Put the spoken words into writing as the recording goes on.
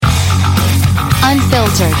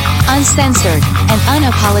Unfiltered, uncensored, and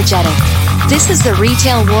unapologetic. This is the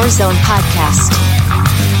Retail Warzone podcast.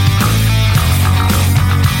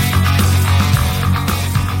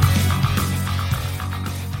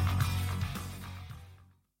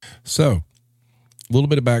 So, a little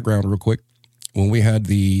bit of background real quick. When we had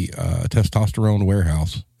the testosterone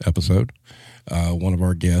warehouse episode, one of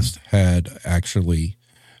our guests had actually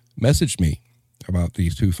messaged me about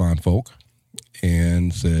these two fine folk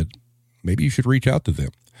and said, maybe you should reach out to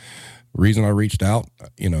them. The reason I reached out,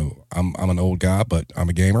 I'm an old guy, but I'm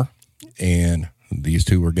a gamer, and these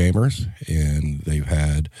two were gamers, and they've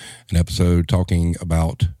had an episode talking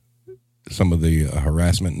about some of the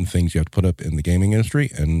harassment and things you have to put up in the gaming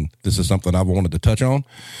industry, and this is something I've wanted to touch on.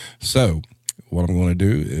 So what I'm going to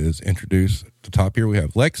do is introduce the top here. We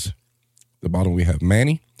have Lex. The bottom we have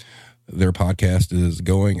Manny. Their podcast is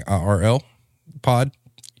Going IRL pod.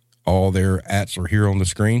 All their ats are here on the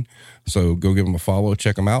screen, so go give them a follow,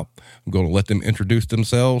 check them out. I'm going to let them introduce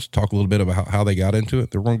themselves, talk a little bit about how they got into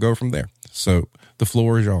it. They're going to go from there. So the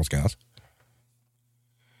floor is yours, guys.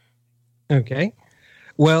 Okay.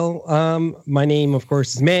 Well, my name, of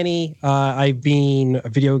course, is Manny. I've been a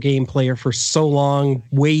video game player for so long,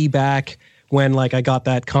 way back when I got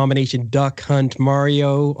that combination Duck Hunt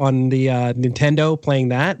Mario on the Nintendo, playing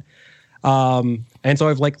that. And so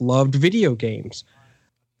I've loved video games.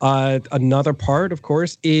 Another part, of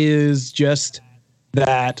course, is just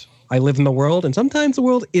that I live in the world, and sometimes the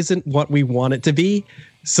world isn't what we want it to be.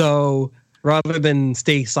 So rather than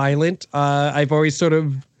stay silent, I've always sort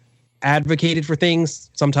of advocated for things.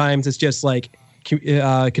 Sometimes it's just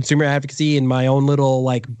consumer advocacy in my own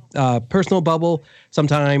little personal bubble.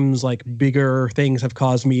 Sometimes bigger things have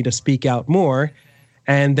caused me to speak out more.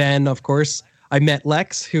 And then, of course, I met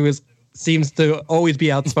Lex, who seems to always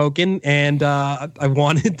be outspoken, and I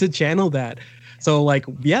wanted to channel that. So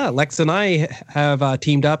Lex and I have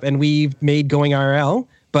teamed up, and we've made Going IRL,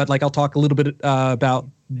 but I'll talk a little bit about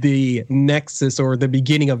the nexus or the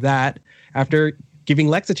beginning of that after giving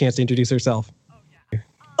Lex a chance to introduce herself.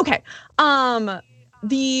 Okay. And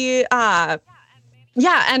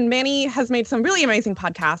Manny has made some really amazing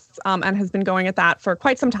podcasts and has been going at that for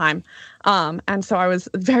quite some time. And so I was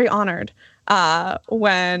very honored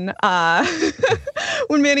when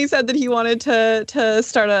when Manny said that he wanted to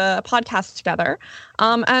start a podcast together.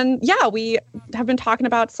 We have been talking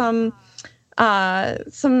about some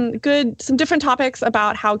different topics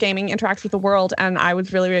about how gaming interacts with the world, and I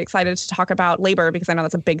was really, really excited to talk about labor because I know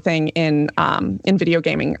that's a big thing in video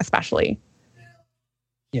gaming, especially.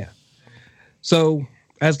 Yeah. So,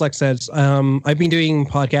 as Lex says, I've been doing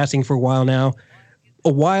podcasting for a while now. A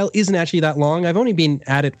while isn't actually that long. I've only been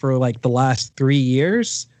at it for the last 3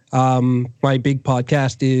 years. My big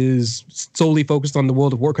podcast is solely focused on the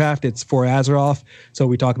World of Warcraft. It's for Azeroth. So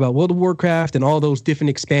we talk about World of Warcraft and all those different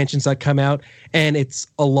expansions that come out, and it's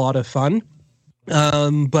a lot of fun.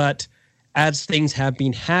 But as things have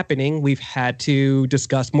been happening, we've had to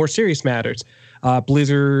discuss more serious matters.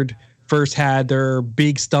 Blizzard first had their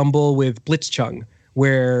big stumble with Blitzchung,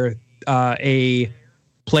 where a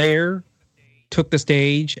player took the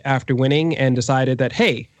stage after winning and decided that,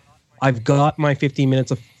 hey, I've got my 15 minutes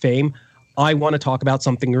of fame. I want to talk about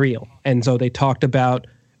something real. And so they talked about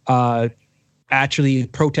actually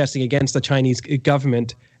protesting against the Chinese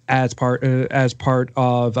government as part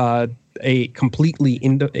of a completely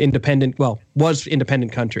independent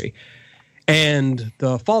country. And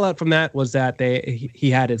the fallout from that was that he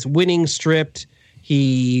had his winnings stripped.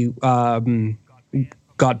 He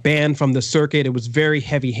got banned from the circuit. It was very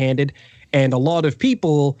heavy-handed. And a lot of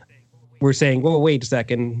people were saying, well, wait a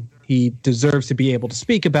second. He deserves to be able to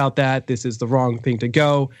speak about that. This is the wrong thing to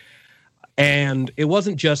go. And it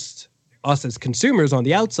wasn't just us as consumers on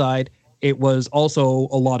the outside. It was also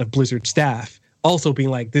a lot of Blizzard staff also being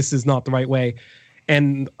like, this is not the right way.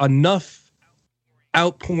 And enough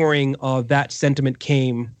outpouring of that sentiment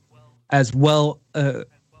came as well,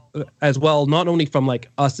 not only from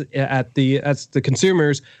us as the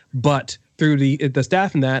consumers, but through the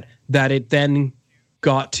staff and that it then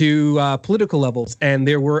got to political levels, and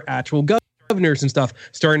there were actual governors and stuff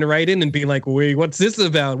starting to write in and be like, wait, what's this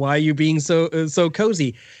about? Why are you being so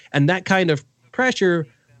cozy? And that kind of pressure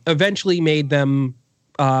eventually made them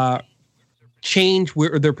change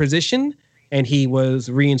their position, and he was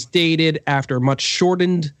reinstated after a much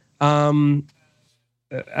shortened, we'll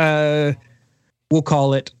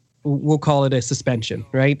call it a suspension,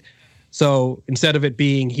 right? So instead of it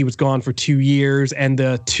being he was gone for 2 years and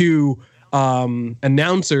the two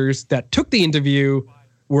announcers that took the interview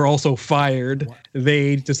were also fired,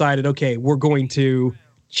 they decided, okay, we're going to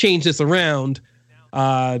change this around.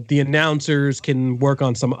 The announcers can work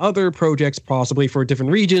on some other projects, possibly for a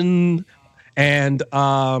different region. And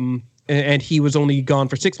he was only gone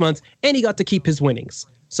for 6 months, and he got to keep his winnings.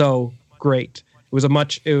 So great. It was a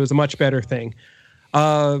much better thing.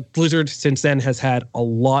 Blizzard since then has had a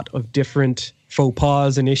lot of different faux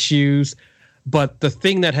pas and issues, but the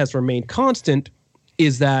thing that has remained constant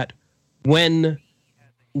is that when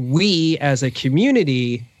we as a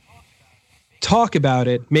community talk about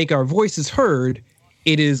it, make our voices heard,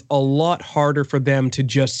 it is a lot harder for them to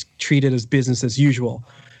just treat it as business as usual.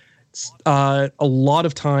 A lot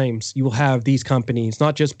of times you will have these companies,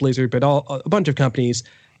 not just Blizzard, but a bunch of companies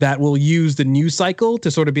that will use the news cycle to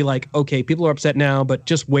sort of be like, okay, people are upset now, but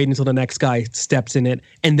just wait until the next guy steps in it,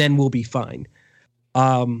 and then we'll be fine.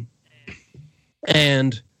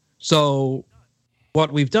 And so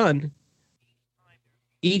what we've done,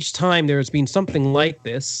 each time there's been something like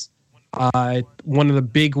this, one of the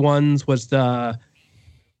big ones was the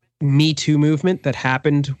Me Too movement that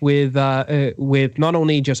happened with not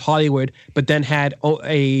only just Hollywood, but then had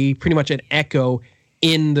a pretty much an echo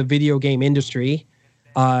in the video game industry.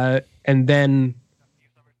 And then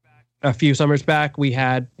a few summers back, we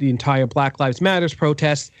had the entire Black Lives Matters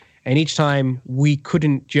protests, and each time we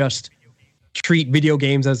couldn't just treat video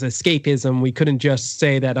games as escapism. We couldn't just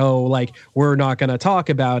say that, oh, like, we're not going to talk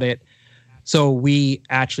about it. So we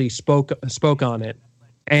actually spoke on it.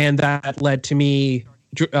 And that led to me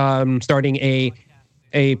starting a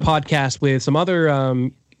podcast with some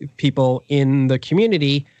other people in the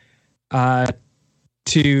community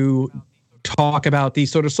to talk about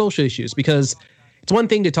these sort of social issues, because it's one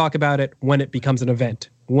thing to talk about it when it becomes an event,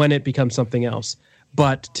 when it becomes something else,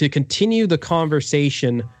 but to continue the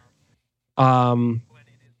conversation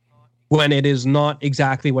when it is not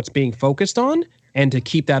exactly what's being focused on, and to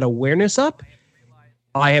keep that awareness up,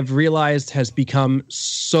 I have realized has become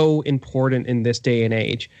so important in this day and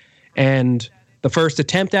age. And the first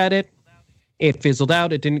attempt at it, it fizzled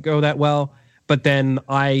out. It didn't go that well. But then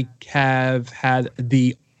I have had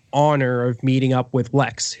the honor of meeting up with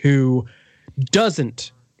Lex, who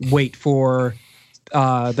doesn't wait for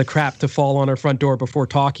the crap to fall on her front door before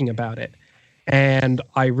talking about it. And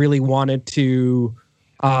I really wanted to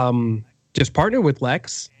just partner with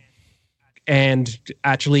Lex and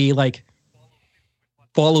actually like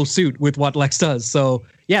follow suit with what Lex does. So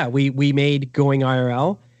yeah, we made Going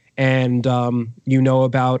IRL, and you know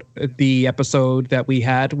about the episode that we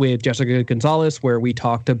had with Jessica Gonzalez, where we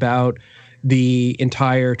talked about the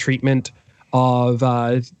entire treatment of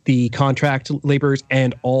the contract laborers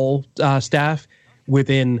and all staff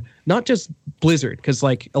within not just Blizzard, because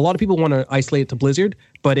like a lot of people want to isolate it to Blizzard,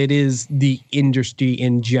 but it is the industry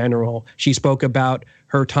in general. She spoke about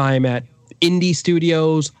her time at indie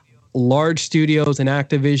studios, large studios in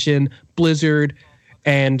Activision, Blizzard,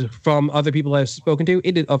 and from other people I've spoken to,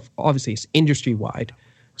 it is obviously it's industry wide.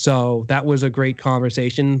 So that was a great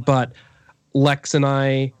conversation. But Lex and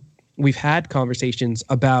I, we've had conversations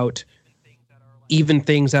about even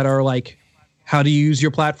things that are like how to use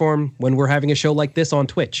your platform when we're having a show like this on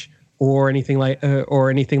Twitch or anything like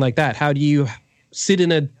that. How do you sit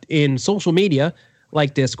in social media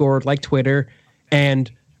like Discord, like Twitter, and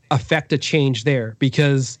affect a change there?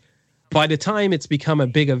 Because by the time it's become a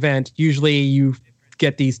big event, usually you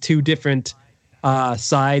get these two different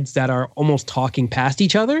sides that are almost talking past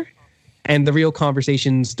each other, and the real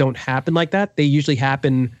conversations don't happen like that. They usually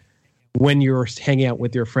happen when you're hanging out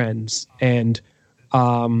with your friends, and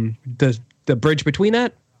the bridge between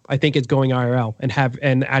that, I think, is Going IRL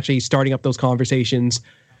and actually starting up those conversations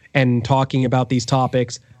and talking about these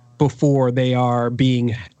topics before they are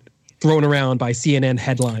being thrown around by CNN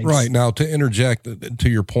headlines. Right. Now, to interject to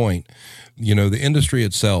your point, you know, the industry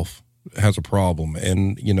itself has a problem.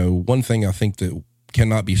 And, you know, one thing I think that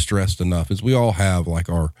cannot be stressed enough is we all have like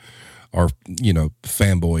our, you know,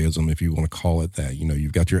 fanboyism, if you want to call it that. You know,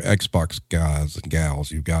 you've got your Xbox guys and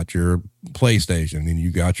gals, you've got your PlayStation, and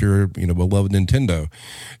you got your, you know, beloved Nintendo.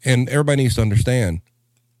 And everybody needs to understand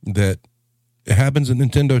that it happens in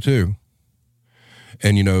Nintendo too.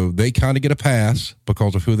 And, you know, they kind of get a pass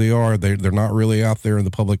because of who they are. They're not really out there in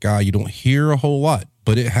the public eye. You don't hear a whole lot,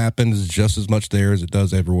 but it happens just as much there as it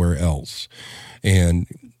does everywhere else. And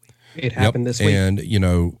it happened this week. And, you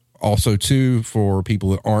know, also, too, for people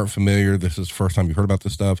that aren't familiar, this is the first time you've heard about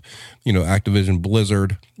this stuff, you know, Activision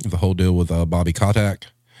Blizzard, the whole deal with Bobby Kotick,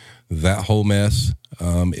 that whole mess.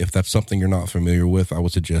 If that's something you're not familiar with, I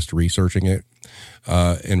would suggest researching it.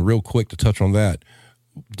 And real quick to touch on that,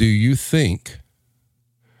 do you think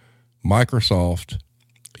Microsoft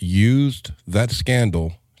used that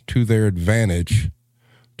scandal to their advantage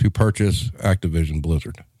to purchase Activision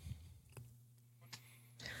Blizzard?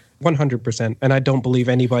 100%. And I don't believe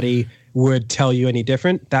anybody would tell you any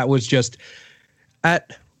different. That was just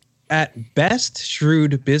at best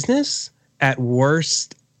shrewd business, at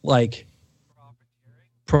worst like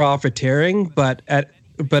profiteering, but at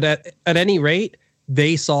any rate,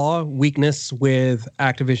 they saw weakness with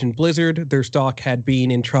Activision Blizzard. Their stock had been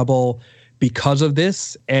in trouble because of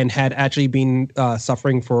this and had actually been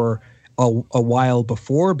suffering for a while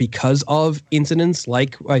before because of incidents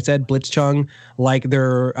like I said, Blitzchung, like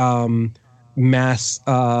their mass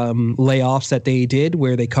layoffs that they did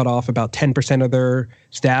where they cut off about 10% of their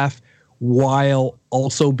staff while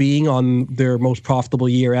also being on their most profitable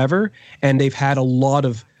year ever. And they've had a lot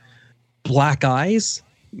of black eyes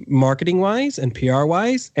marketing wise and PR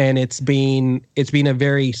wise. And it's been a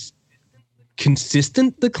very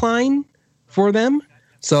consistent decline for them.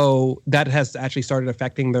 So that has actually started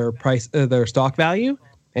affecting their price, their stock value.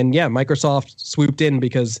 And yeah, Microsoft swooped in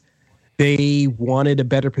because they wanted a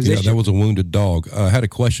better position. Yeah, that was a wounded dog. I had a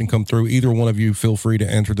question come through. Either one of you feel free to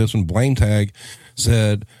answer this one. Blame Tag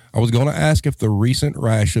said, I was going to ask if the recent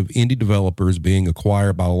rash of indie developers being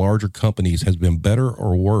acquired by larger companies has been better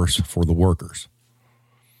or worse for the workers.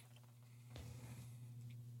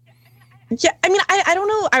 Yeah, I mean, I don't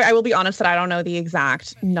know. I will be honest that I don't know the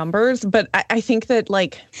exact numbers, but I think that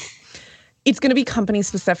like it's going to be company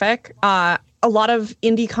specific. A lot of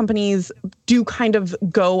indie companies do kind of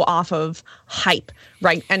go off of hype,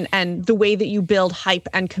 right? And the way that you build hype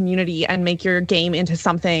and community and make your game into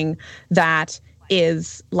something that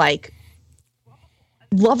is like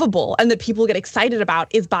lovable and that people get excited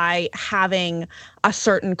about is by having a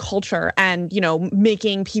certain culture and, you know,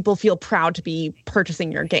 making people feel proud to be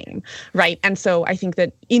purchasing your game, right? And so I think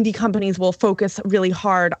that indie companies will focus really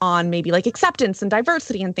hard on maybe like acceptance and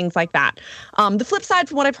diversity and things like that. The flip side,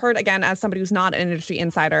 from what I've heard, again, as somebody who's not an industry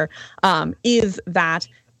insider, is that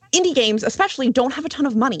indie games especially don't have a ton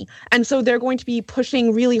of money. And so they're going to be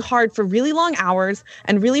pushing really hard for really long hours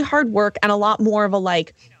and really hard work and a lot more of a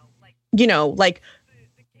like, you know, like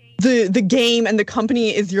the game and the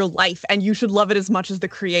company is your life and you should love it as much as the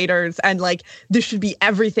creators and like this should be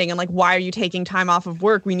everything and like why are you taking time off of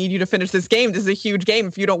work? We need you to finish this game. This is a huge game.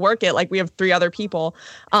 If you don't work it, like we have 3 other people.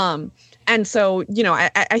 And so, you know,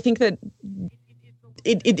 I think that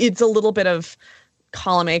it's a little bit of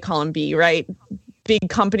column A, column B, right? Big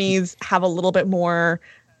companies have a little bit more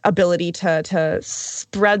ability to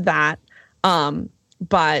spread that.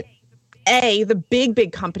 But the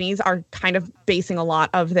big companies are kind of basing a lot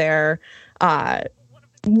of their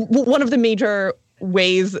one of the major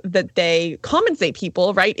ways that they compensate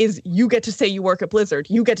people, right, is you get to say you work at Blizzard,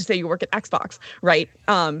 you get to say you work at Xbox, right?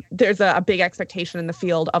 There's a big expectation in the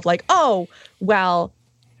field of like, oh, well,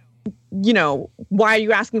 you know, why are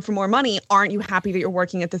you asking for more money? Aren't you happy that you're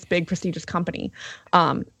working at this big prestigious company?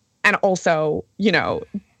 And also, you know,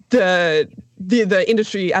 the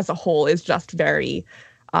industry as a whole is just very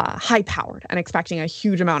high-powered and expecting a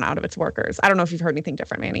huge amount out of its workers. I don't know if you've heard anything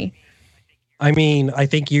different, Manny. I mean, I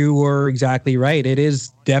think you were exactly right. It is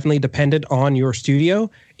definitely dependent on your studio.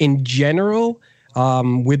 In general,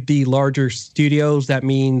 with the larger studios, that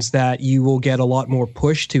means that you will get a lot more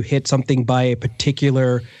push to hit something by a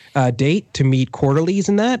particular date to meet quarterlies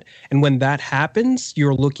and that. And when that happens,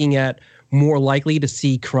 you're looking at more likely to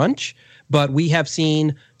see crunch. But we have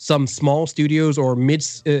seen some small studios or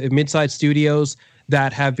mid-sized studios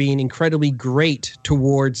that have been incredibly great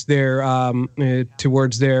towards their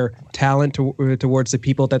talent, towards the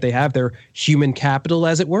people that they have, their human capital,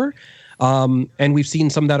 as it were. And we've seen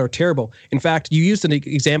some that are terrible. In fact, you used an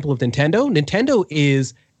example of Nintendo. Nintendo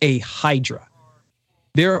is a hydra.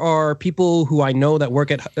 There are people who I know that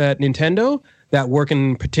work at Nintendo that work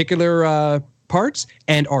in particular parts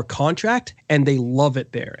and are contract, and they love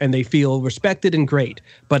it there and they feel respected and great.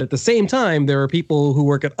 But at the same time, there are people who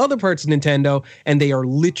work at other parts of Nintendo and they are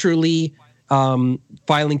literally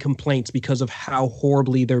filing complaints because of how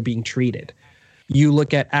horribly they're being treated. You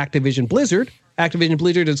look at Activision Blizzard. Activision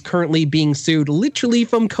Blizzard is currently being sued literally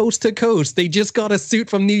from coast to coast. They just got a suit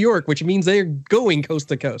from New York, which means they're going coast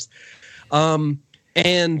to coast.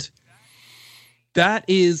 And that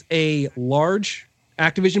is a large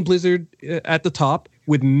Activision Blizzard at the top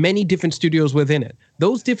with many different studios within it.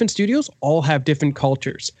 Those different studios all have different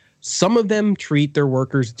cultures. Some of them treat their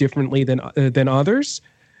workers differently than others,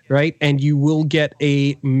 right? And you will get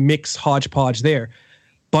a mixed hodgepodge there.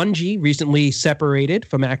 Bungie recently separated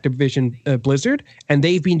from Activision Blizzard, and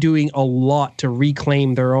they've been doing a lot to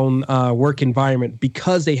reclaim their own work environment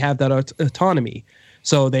because they have that autonomy.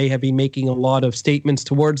 So they have been making a lot of statements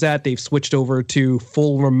towards that. They've switched over to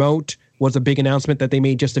full remote, was a big announcement that they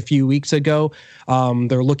made just a few weeks ago.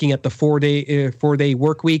 They're looking at the four-day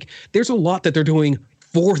work week. There's a lot that they're doing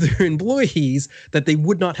for their employees that they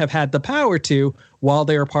would not have had the power to while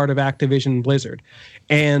they are part of Activision Blizzard.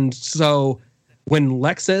 And so when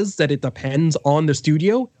Lex says that it depends on the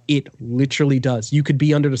studio, it literally does. You could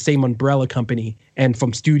be under the same umbrella company, and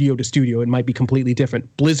from studio to studio, it might be completely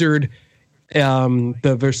different. Blizzard,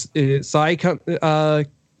 the Versailles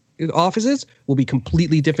offices will be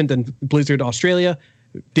completely different than Blizzard Australia,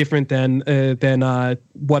 different than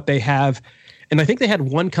what they have. And I think they had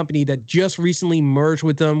one company that just recently merged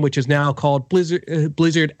with them, which is now called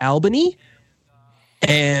Blizzard Albany.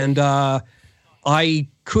 And I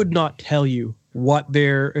could not tell you what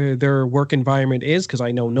their work environment is because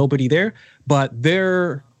I know nobody there. But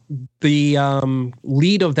the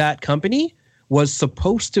lead of that company was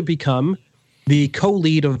supposed to become the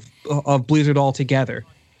co-lead of Blizzard altogether,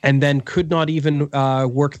 and then could not even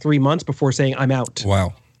work 3 months before saying, I'm out.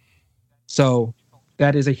 Wow. So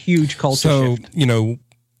that is a huge culture shift. I'm going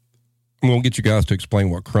to get you guys to explain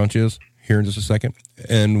what crunch is here in just a second.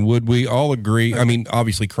 And would we all agree? I mean,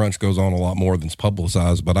 obviously crunch goes on a lot more than it's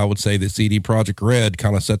publicized, but I would say that CD Projekt Red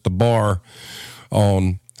kind of set the bar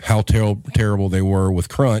on how terrible they were with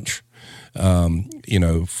crunch.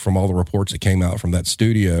 From all the reports that came out from that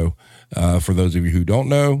studio. For those of you who don't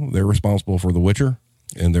know, they're responsible for The Witcher,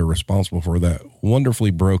 and they're responsible for that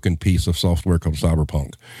wonderfully broken piece of software called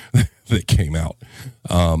Cyberpunk that came out.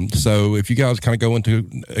 So if you guys kind of go into,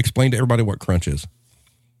 explain to everybody what crunch is.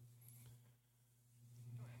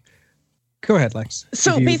 Go ahead, Lex.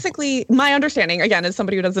 So basically, my understanding, again, as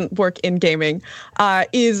somebody who doesn't work in gaming,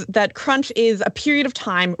 is that crunch is a period of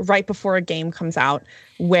time right before a game comes out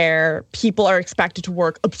where people are expected to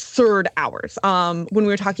work absurd hours. When we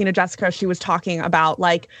were talking to Jessica, she was talking about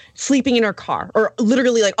like sleeping in her car or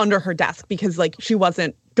literally like under her desk because like she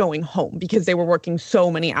wasn't going home because they were working so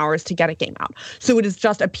many hours to get a game out. So it is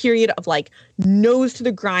just a period of like nose to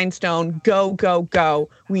the grindstone, go, go, go.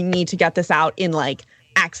 We need to get this out in like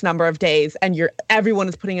X number of days, and everyone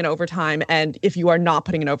is putting in overtime, and if you are not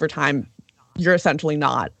putting in overtime, you're essentially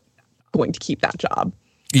not going to keep that job.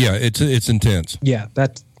 Yeah, it's intense. Yeah,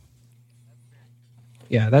 that's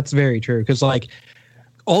very true, because like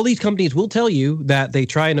all these companies will tell you that they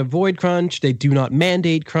try and avoid crunch. They do not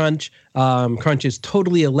mandate crunch. Crunch is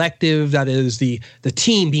totally elective. That is the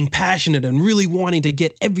team being passionate and really wanting to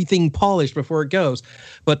get everything polished before it goes.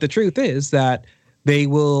 But the truth is that they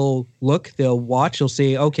will look, they'll watch, they'll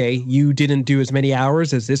say, okay, you didn't do as many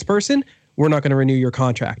hours as this person. We're not going to renew your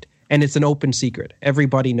contract. And it's an open secret.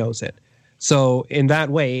 Everybody knows it. So in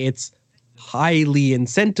that way, it's highly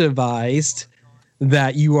incentivized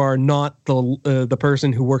that you are not the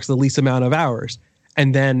person who works the least amount of hours.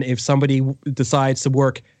 And then if somebody decides to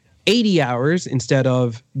work 80 hours instead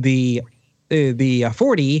of the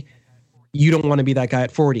 40, you don't want to be that guy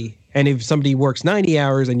at 40. And if somebody works 90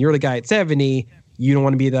 hours and you're the guy at 70, you don't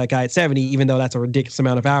want to be that guy at 70, even though that's a ridiculous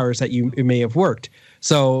amount of hours that you may have worked.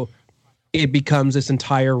 So it becomes this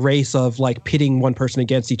entire race of like pitting one person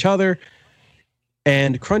against each other.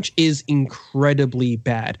 And crunch is incredibly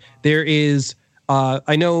bad. There is,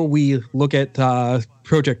 I know we look at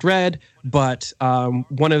Project Red, but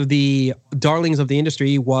one of the darlings of the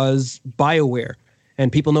industry was BioWare.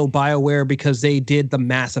 And people know BioWare because they did the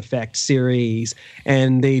Mass Effect series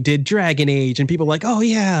and they did Dragon Age. And people are like, oh,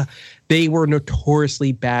 yeah, they were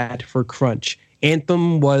notoriously bad for crunch.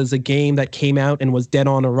 Anthem was a game that came out and was dead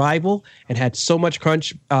on arrival and had so much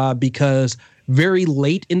crunch because very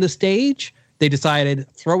late in the stage, they decided,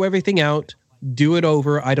 throw everything out, do it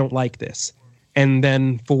over. I don't like this. And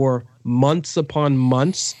then for months upon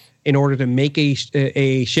months, in order to make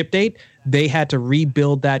a ship date, they had to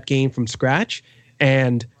rebuild that game from scratch.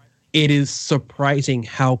 And it is surprising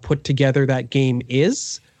how put together that game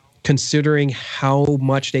is, considering how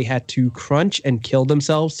much they had to crunch and kill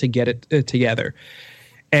themselves to get it together.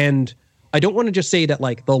 And I don't want to just say that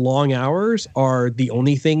like the long hours are the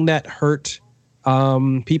only thing that hurt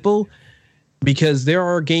people, because there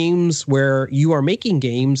are games where you are making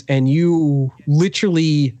games and you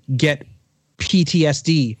literally get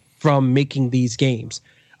PTSD from making these games.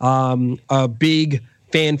 A big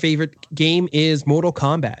fan favorite game is Mortal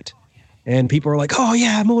Kombat. And people are like, oh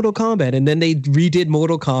yeah, Mortal Kombat. And then they redid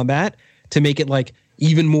Mortal Kombat to make it like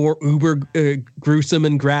even more uber gruesome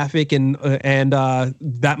and graphic and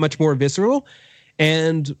that much more visceral.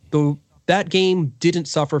 And that game didn't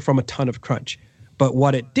suffer from a ton of crunch. But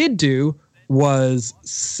what it did do was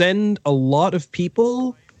send a lot of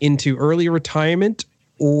people into early retirement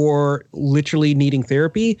or literally needing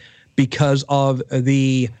therapy because of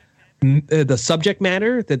the subject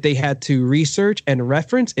matter that they had to research and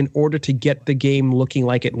reference in order to get the game looking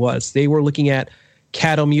like it was. They were looking at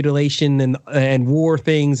cattle mutilation and war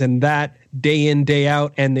things, and that day in, day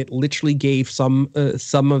out, and it literally gave some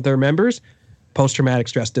of their members post-traumatic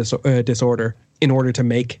stress disorder in order to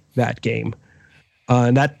make that game.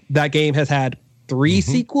 And that game has had 3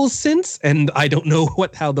 sequels since, and I don't know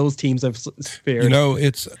how those teams have fared.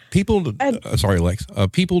 It's people. Sorry, Lex.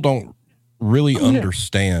 People don't really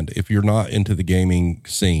understand, if you're not into the gaming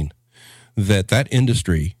scene, that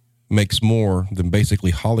industry makes more than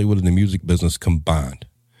basically Hollywood and the music business combined.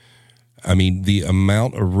 I mean, the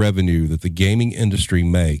amount of revenue that the gaming industry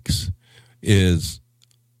makes is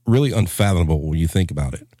really unfathomable when you think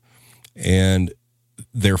about it. And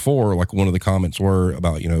therefore, like one of the comments were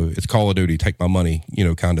about, it's Call of Duty, take my money,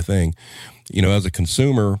 kind of thing. As a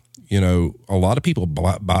consumer, a lot of people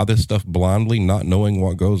buy this stuff blindly, not knowing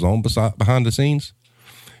what goes on behind the scenes.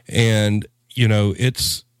 And,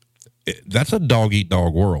 that's a dog eat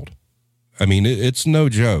dog world. I mean, it's no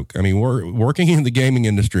joke. I mean, we're working in the gaming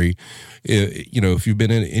industry. If you've been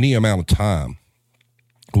in any amount of time,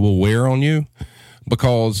 will wear on you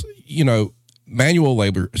because, manual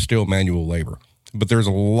labor is still manual labor, but there's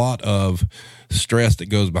a lot of stress that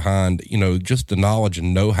goes behind, just the knowledge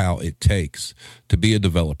and know-how it takes to be a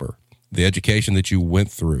developer, the education that you went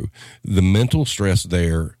through, the mental stress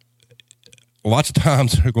there. Lots of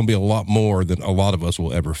times they're going to be a lot more than a lot of us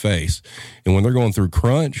will ever face. And when they're going through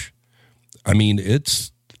crunch, I mean,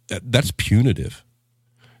 that's punitive.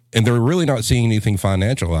 And they're really not seeing anything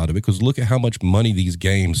financial out of it because look at how much money these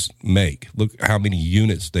games make. Look how many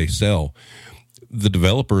units they sell. The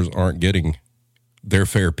developers aren't getting their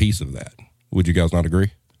fair piece of that. Would you guys not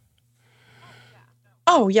agree?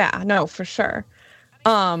 Oh, yeah, no, for sure.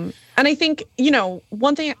 And I think,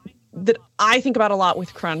 one thing that I think about a lot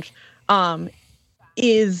with crunch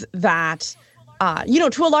is that,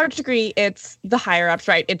 to a large degree, it's the higher ups,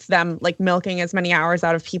 right? It's them like milking as many hours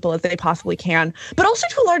out of people as they possibly can. But also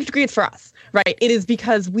to a large degree, it's for us, right? It is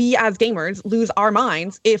because we as gamers lose our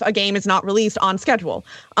minds if a game is not released on schedule.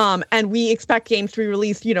 And we expect games to be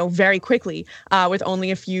released, very quickly with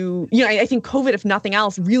only a few, I think COVID, if nothing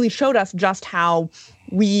else, really showed us just how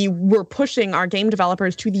we were pushing our game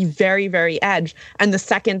developers to the very, very edge. And the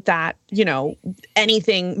second that,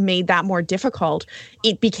 anything made that more difficult,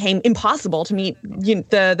 it became impossible to meet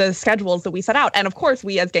the schedules that we set out. And of course,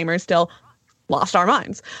 we as gamers still lost our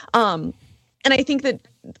minds. And I think that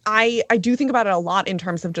I do think about it a lot in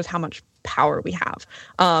terms of just how much power we have.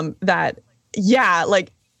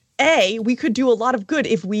 We could do a lot of good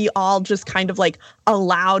if we all just kind of like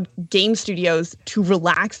allowed game studios to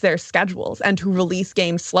relax their schedules and to release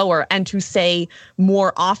games slower and to say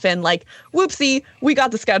more often like, whoopsie, we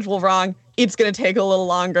got the schedule wrong. It's going to take a little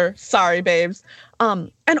longer. Sorry, babes.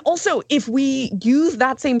 And also, if we use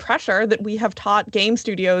that same pressure that we have taught game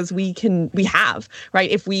studios we have, right?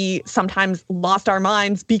 If we sometimes lost our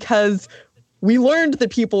minds because we learned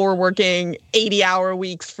that people were working 80-hour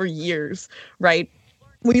weeks for years, right?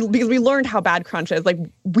 Because we learned how bad crunch is. Like,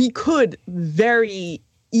 we could very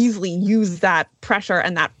easily use that pressure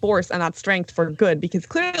and that force and that strength for good, because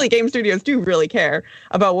clearly game studios do really care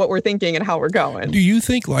about what we're thinking and how we're going. Do you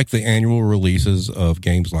think like the annual releases of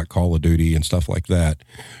games like Call of Duty and stuff like that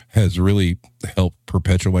has really helped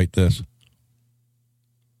perpetuate this?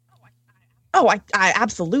 Oh, I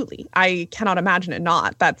absolutely. I cannot imagine it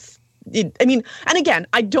not. And again,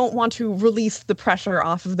 I don't want to release the pressure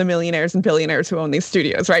off of the millionaires and billionaires who own these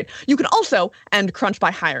studios, right? You can also end crunch by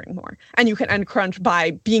hiring more, and you can end crunch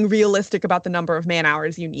by being realistic about the number of man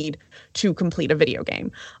hours you need to complete a video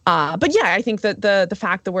game. But yeah, I think that the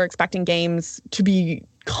fact that we're expecting games to be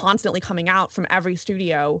constantly coming out from every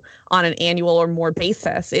studio on an annual or more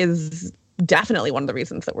basis is definitely one of the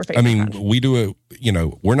reasons that we're facing crunch. We do it,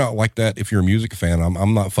 we're not like that. If you're a music fan,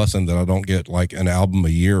 I'm not fussing that I don't get like an album a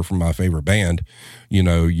year from my favorite band.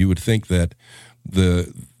 You would think that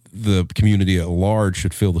the community at large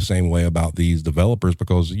should feel the same way about these developers,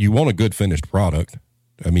 because you want a good finished product.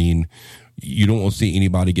 I mean, you don't want to see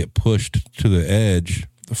anybody get pushed to the edge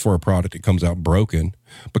for a product that comes out broken,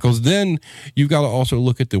 because then you've got to also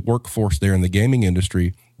look at the workforce there in the gaming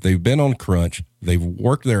industry. They've been on crunch. They've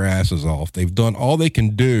worked their asses off. They've done all they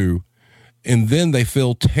can do. And then they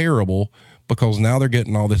feel terrible because now they're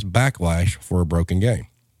getting all this backlash for a broken game.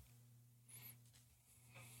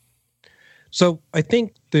 So I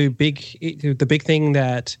think the big thing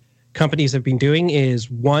that companies have been doing is,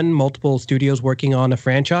 one, multiple studios working on a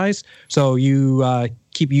franchise. So you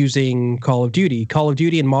keep using Call of Duty. Call of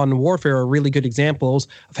Duty and Modern Warfare are really good examples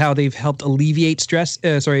of how they've helped alleviate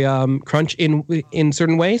crunch in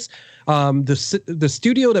certain ways. The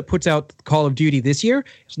studio that puts out Call of Duty this year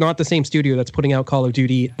is not the same studio that's putting out Call of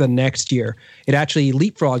Duty the next year. It actually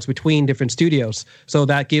leapfrogs between different studios. So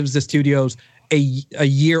that gives the studios a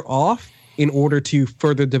year off in order to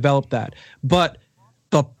further develop that. But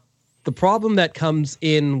the problem that comes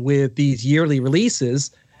in with these yearly releases,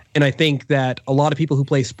 and I think that a lot of people who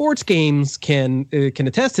play sports games can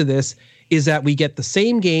attest to this, is that we get the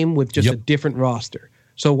same game with just a different roster.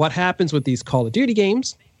 So what happens with these Call of Duty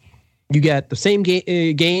games, you get the same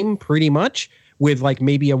game pretty much with like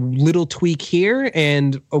maybe a little tweak here,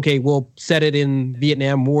 and okay, we'll set it in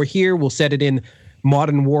Vietnam War here, we'll set it in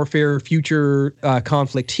Modern Warfare Future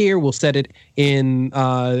Conflict here, we'll set it in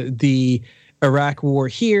the Iraq War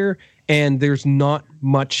here, and there's not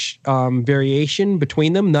much variation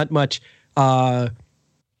between them, not much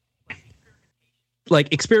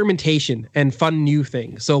like experimentation and fun new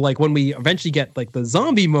things. So like when we eventually get like the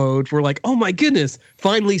zombie mode, we're like, oh my goodness,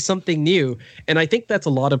 finally something new. And I think that's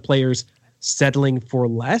a lot of players settling for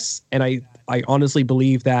less. And I honestly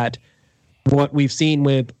believe that what we've seen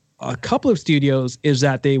with a couple of studios is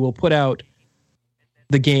that they will put out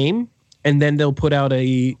the game and then they'll put out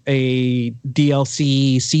a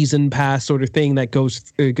DLC season pass sort of thing that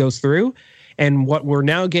goes through. And what we're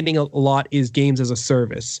now getting a lot is games as a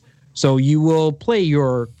service. So you will play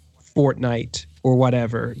your Fortnite or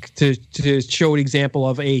whatever to show an example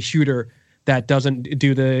of a shooter that doesn't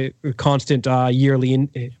do the constant yearly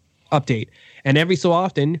update. And every so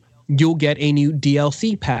often, you'll get a new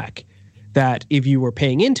DLC pack that if you were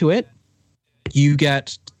paying into it, you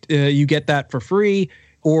get that for free,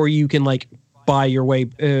 or you can like buy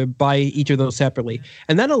each of those separately.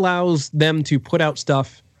 And that allows them to put out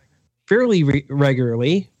stuff fairly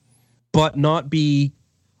regularly, but not be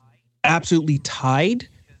absolutely tied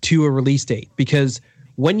to a release date. Because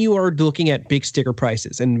when you are looking at big sticker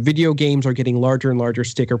prices, and video games are getting larger and larger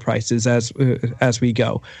sticker prices as we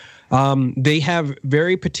go, they have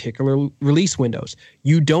very particular release windows.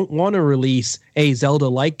 You don't want to release a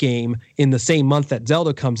Zelda-like game in the same month that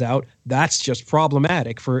Zelda comes out. That's just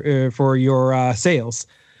problematic for your sales.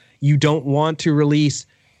 You don't want to release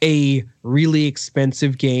a really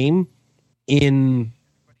expensive game in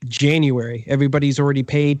January. Everybody's already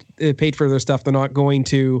paid for their stuff. They're not going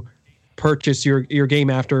to purchase your game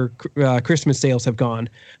after Christmas sales have gone.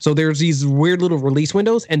 So there's these weird little release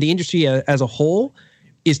windows, and the industry as a whole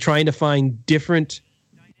is trying to find different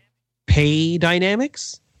pay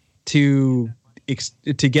dynamics to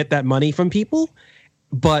get that money from people.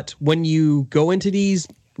 But when you go into these,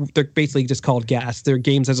 they're basically just called GaaS. They're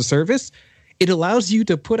games as a service. It allows you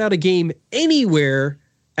to put out a game anywhere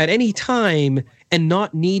at any time and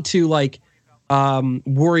not need to like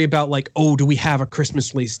worry about like, oh, do we have a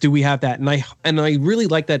Christmas release? Do we have that? And I really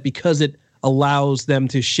like that because it allows them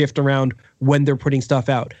to shift around when they're putting stuff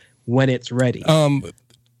out when it's ready.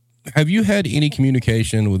 Have you had any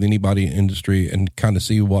communication with anybody in industry and kind of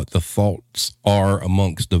see what the thoughts are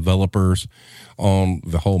amongst developers on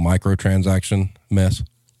the whole microtransaction mess?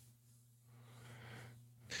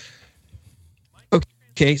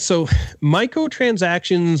 Okay, so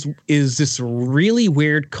microtransactions is this really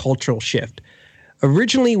weird cultural shift.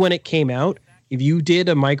 Originally, when it came out, if you did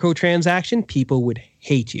a microtransaction, people would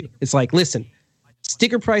hate you. It's like, listen,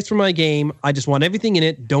 sticker price for my game. I just want everything in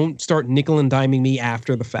it. Don't start nickel and diming me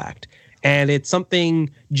after the fact. And it's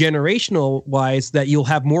something generational wise that you'll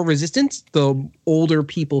have more resistance the older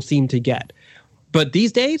people seem to get. But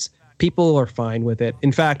these days, people are fine with it.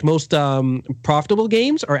 In fact, most profitable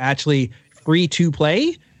games are actually free to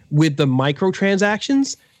play, with the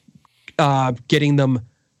microtransactions getting them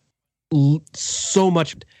so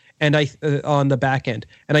much and on the back end.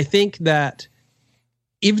 And I think that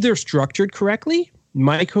if they're structured correctly,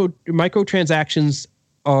 microtransactions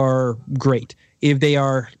are great. If they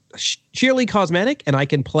are sheerly cosmetic and I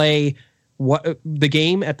can play the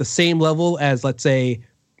game at the same level as, let's say,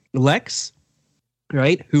 Lex,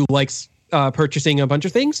 right, who likes purchasing a bunch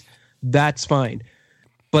of things, that's fine.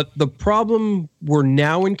 But the problem we're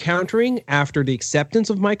now encountering after the acceptance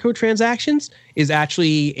of microtransactions is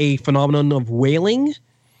actually a phenomenon of whaling,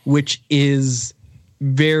 which is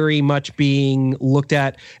very much being looked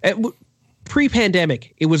at.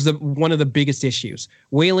 Pre-pandemic, it was one of the biggest issues.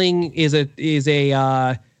 Whaling is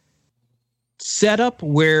a setup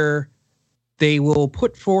where they will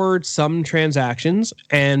put forward some transactions,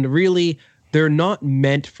 and really they're not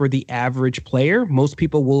meant for the average player. Most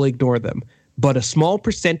people will ignore them. But a small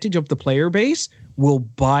percentage of the player base will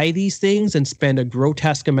buy these things and spend a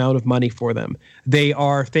grotesque amount of money for them. They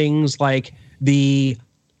are things like the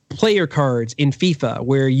player cards in FIFA,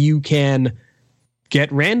 where you can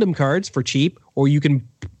get random cards for cheap, or you can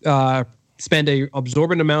spend an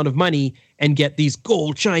absorbent amount of money and get these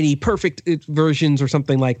gold, shiny, perfect versions or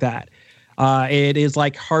something like that. It is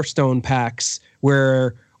like Hearthstone packs,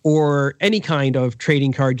 where or any kind of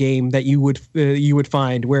trading card game that you would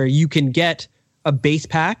find, where you can get a base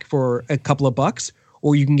pack for a couple of bucks,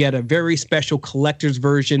 or you can get a very special collector's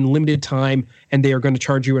version, limited time, and they are going to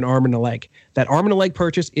charge you an arm and a leg. That arm and a leg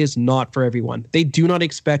purchase is not for everyone. They do not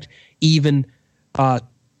expect even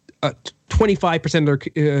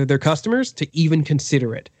 25% of their customers to even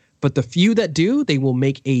consider it. But the few that do, they will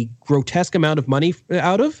make a grotesque amount of money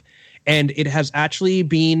out of. And it has actually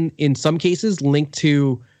been, in some cases, linked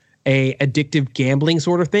to a addictive gambling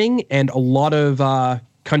sort of thing. And a lot of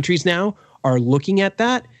countries now are looking at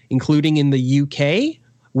that, including in the UK,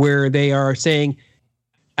 where they are saying,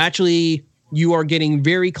 actually, you are getting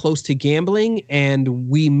very close to gambling, and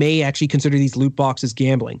we may actually consider these loot boxes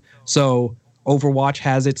gambling. So Overwatch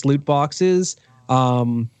has its loot boxes.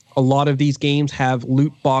 A lot of these games have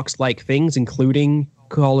loot box-like things, including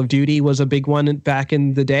Call of Duty was a big one back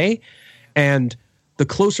in the day. And the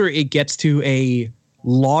closer it gets to a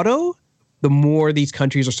lotto, the more these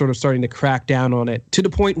countries are sort of starting to crack down on it, to the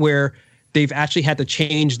point where they've actually had to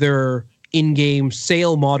change their in-game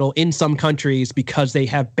sale model in some countries because they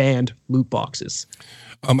have banned loot boxes.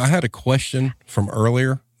 I had a question from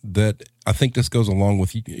earlier that I think this goes along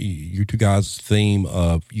with you two guys' theme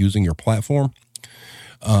of using your platform.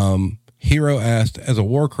 Hero asked, as a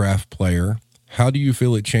Warcraft player, how do you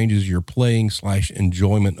feel it changes your playing /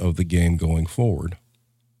 enjoyment of the game going forward?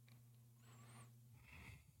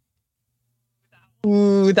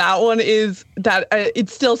 Ooh, that one is that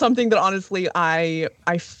it's still something that honestly I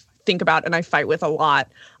think about and I fight with a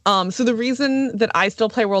lot. So the reason that I still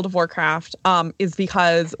play World of Warcraft is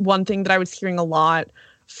because one thing that I was hearing a lot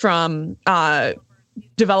from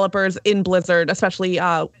developers in Blizzard, especially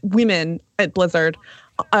women at Blizzard,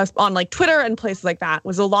 on like Twitter and places like that,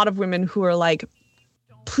 was a lot of women who are like,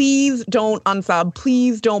 please don't unsub,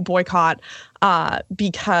 please don't boycott,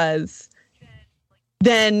 because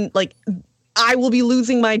then like I will be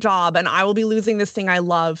losing my job and I will be losing this thing I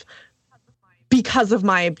love because of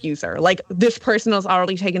my abuser. Like, this person has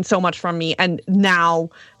already taken so much from me, and now,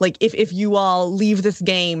 like, if you all leave this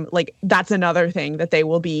game, like, that's another thing that they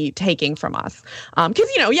will be taking from us. Because,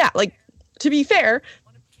 you know, yeah, like, to be fair,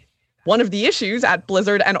 one of the issues at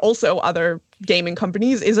Blizzard and also other gaming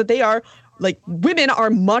companies is that they are, like, women are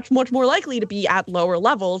much, much more likely to be at lower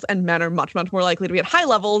levels, and men are much, much more likely to be at high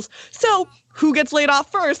levels. So who gets laid off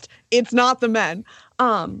first? It's not the men.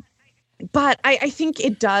 But I think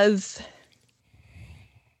it does.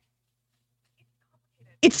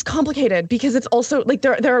 It's complicated because it's also like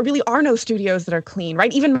there really are no studios that are clean,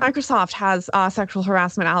 right? Even Microsoft has sexual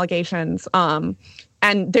harassment allegations.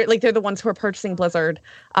 And they're the ones who are purchasing Blizzard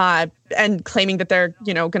and claiming that they're,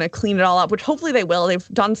 you know, going to clean it all up, which hopefully they will. They've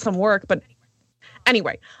done some work. But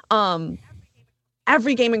anyway,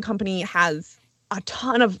 every gaming company has a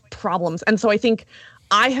ton of problems. And so I think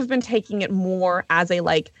I have been taking it more as a,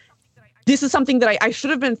 like, this is something that I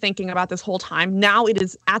should have been thinking about this whole time. Now it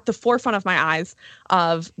is at the forefront of my eyes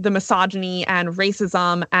of the misogyny and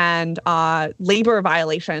racism and labor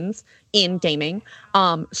violations in gaming.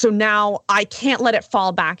 So now I can't let it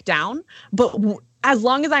fall back down. But as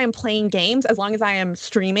long as I am playing games, as long as I am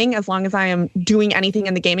streaming, as long as I am doing anything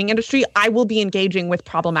in the gaming industry, I will be engaging with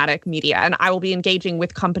problematic media, and I will be engaging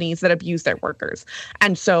with companies that abuse their workers.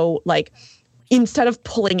 And so, like, instead of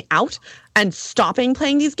pulling out and stopping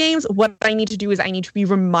playing these games, what I need to do is I need to be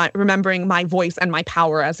remembering my voice and my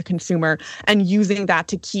power as a consumer, and using that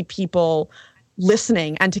to keep people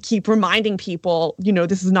listening and to keep reminding people, you know,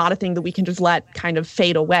 this is not a thing that we can just let kind of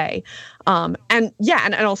fade away. And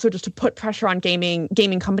also just to put pressure on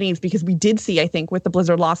gaming companies, because we did see, I think, with the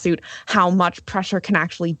Blizzard lawsuit, how much pressure can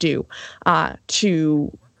actually do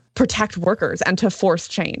to protect workers and to force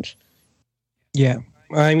change. Yeah,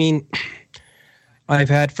 I mean, I've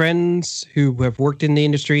had friends who have worked in the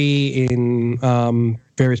industry in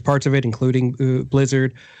various parts of it, including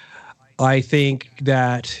Blizzard. I think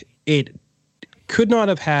that it could not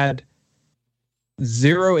have had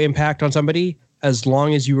zero impact on somebody as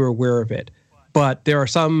long as you were aware of it. But there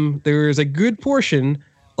is a good portion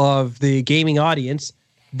of the gaming audience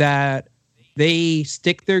that they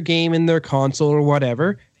stick their game in their console or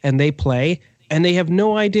whatever, and they play, and they have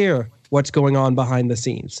no idea what's going on behind the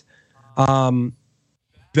scenes.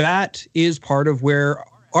 That is part of where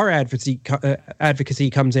our advocacy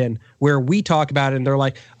comes in, where we talk about it and they're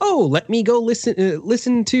like, oh, let me go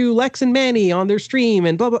listen to Lex and Manny on their stream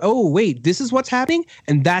and blah, blah. Oh, wait, this is what's happening.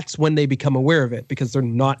 And that's when they become aware of it, because they're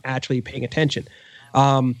not actually paying attention.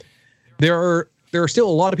 There are still a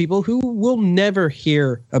lot of people who will never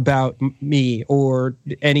hear about me or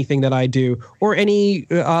anything that I do or any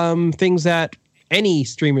things that any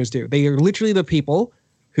streamers do. They are literally the people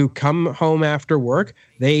who come home after work,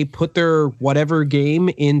 they put their whatever game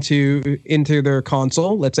into their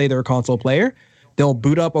console. Let's say they're a console player. They'll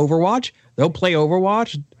boot up Overwatch. They'll play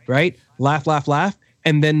Overwatch, right? Laugh, laugh, laugh.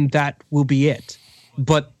 And then that will be it.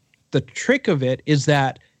 But the trick of it is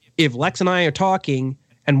that if Lex and I are talking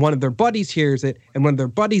and one of their buddies hears it and one of their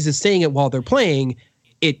buddies is saying it while they're playing,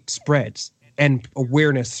 it spreads and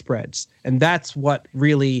awareness spreads. And that's what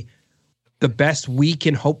really the best we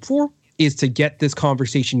can hope for, is to get this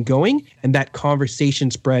conversation going, and that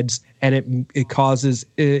conversation spreads, and it causes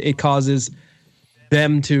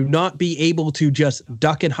them to not be able to just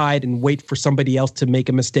duck and hide and wait for somebody else to make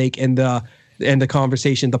a mistake and the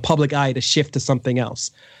conversation, the public eye, to shift to something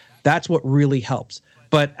else. That's what really helps.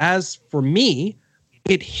 But as for me,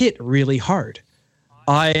 it hit really hard.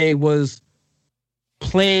 I was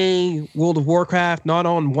playing World of Warcraft not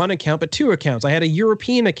on one account but two accounts. I had a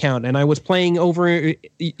European account, and I was playing over a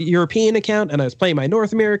European account, and I was playing my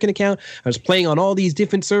North American account. I was playing on all these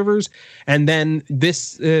different servers, and then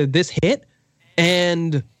this hit,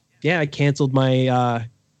 and yeah, I canceled my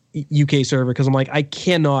UK server because I'm like, I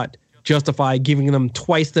cannot justify giving them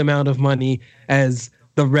twice the amount of money as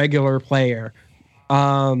the regular player.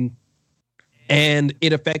 And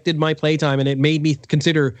it affected my playtime, and it made me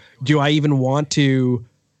consider, do I even want to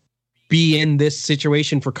be in this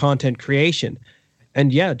situation for content creation?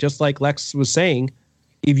 And yeah, just like Lex was saying,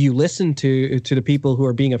 if you listen to the people who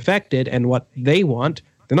are being affected and what they want,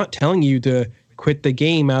 they're not telling you to quit the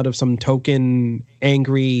game out of some token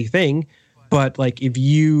angry thing. But like, if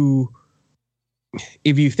you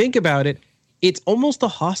think about it, it's almost a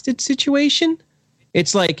hostage situation.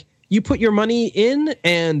 It's like you put your money in,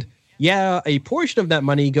 and yeah, a portion of that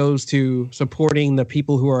money goes to supporting the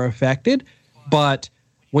people who are affected. But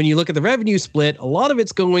when you look at the revenue split, a lot of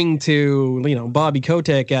it's going to, Bobby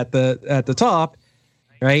Kotick at the top,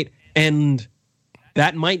 right? And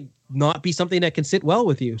that might not be something that can sit well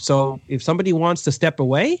with you. So if somebody wants to step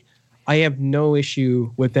away, I have no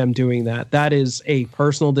issue with them doing that. That is a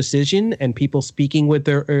personal decision, and people speaking with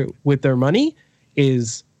their money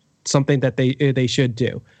is something that they should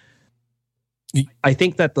do. I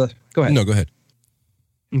think that go ahead. No, go ahead.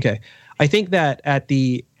 Okay. I think that at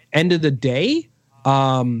the end of the day,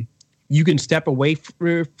 you can step away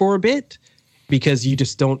for a bit because you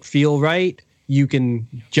just don't feel right. You can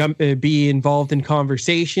be involved in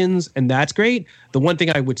conversations, and that's great. The one thing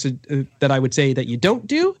I would say that you don't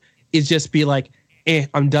do is just be like,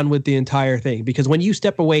 I'm done with the entire thing. Because when you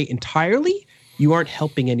step away entirely, you aren't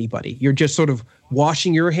helping anybody. You're just sort of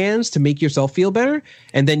washing your hands to make yourself feel better.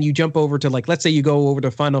 And then you jump over to, like, let's say you go over to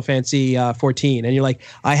Final Fantasy 14 and you're like,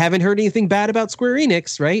 I haven't heard anything bad about Square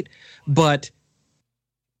Enix, right? But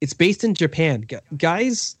it's based in Japan.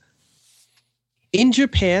 Guys, in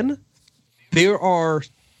Japan, there are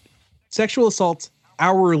sexual assaults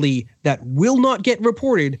hourly that will not get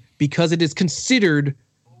reported because it is considered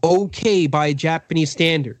okay by Japanese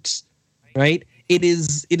standards, right? It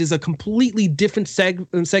is a completely different segment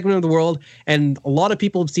of the world, and a lot of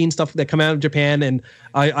people have seen stuff that come out of Japan, and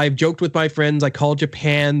I've joked with my friends. I call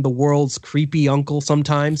Japan the world's creepy uncle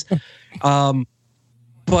sometimes.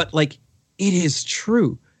 But like, it is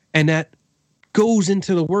true, and that goes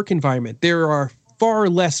into the work environment. There's far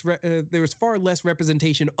less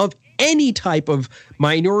representation of any type of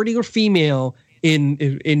minority or female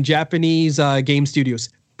in Japanese game studios,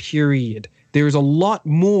 period. There's a lot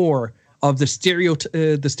more of the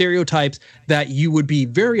stereotypes that you would be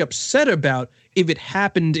very upset about if it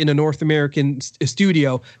happened in a North American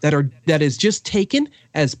studio that is just taken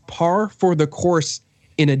as par for the course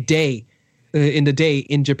in the day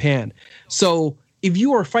in Japan. So if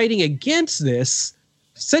you are fighting against this,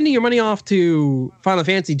 sending your money off to Final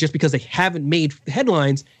Fantasy just because they haven't made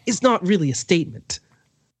headlines is not really a statement.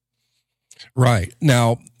 Right.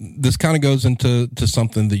 Now, this kind of goes into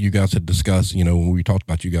something that you guys had discussed, when we talked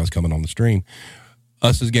about you guys coming on the stream.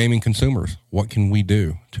 Us as gaming consumers, what can we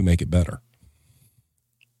do to make it better?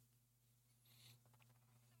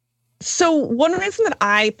 So one reason that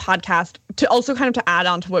I podcast, to also kind of to add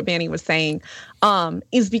on to what Manny was saying,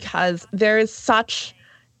 is because there is such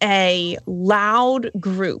a loud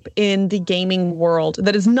group in the gaming world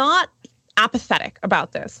that is not apathetic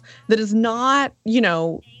about this, that is not,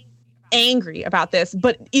 angry about this,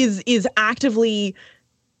 but is actively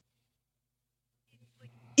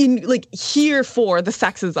in, like, here for the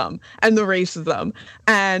sexism and the racism,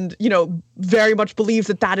 and very much believes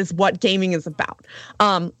that is what gaming is about.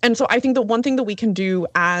 And so I think the one thing that we can do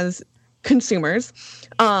as consumers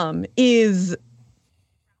is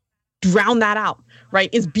drown that out. right,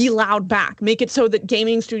 is be loud back. Make it so that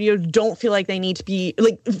gaming studios don't feel like they need to be,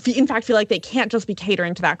 like, in fact, feel like they can't just be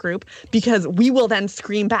catering to that group, because we will then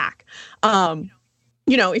scream back.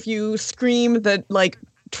 If you scream that, like,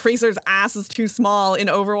 Tracer's ass is too small in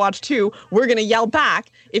Overwatch 2, we're going to yell back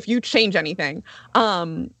if you change anything.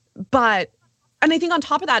 And I think on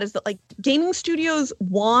top of that is that, like, gaming studios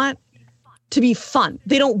want to be fun.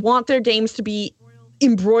 They don't want their games to be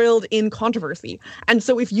embroiled in controversy. And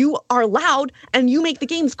so if you are loud and you make the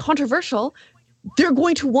games controversial, they're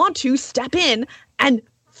going to want to step in and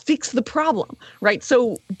fix the problem, right?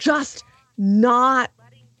 So just not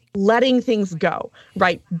letting things go,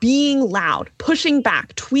 right? Being loud, pushing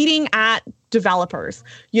back, tweeting at developers,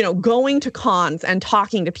 going to cons and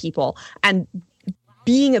talking to people and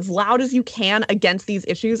being as loud as you can against these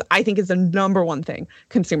issues, I think is the number one thing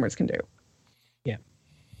consumers can do. Yeah.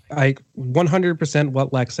 I 100%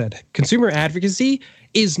 what Lex said. Consumer advocacy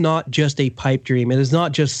is not just a pipe dream. It is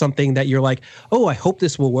not just something that you're like, oh, I hope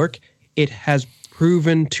this will work. It has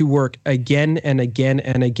proven to work again and again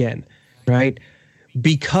and again, right?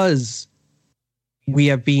 Because we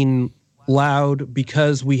have been loud,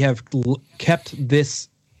 because we have kept these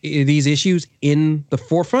issues in the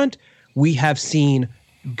forefront, we have seen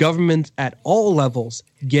governments at all levels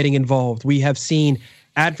getting involved. We have seen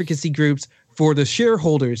advocacy groups for the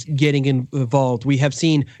shareholders getting involved. We have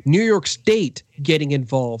seen New York State getting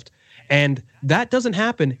involved. And that doesn't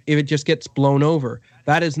happen if it just gets blown over.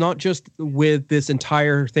 That is not just with this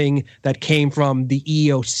entire thing that came from the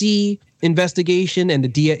EOC investigation and the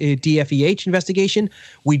DFEH investigation.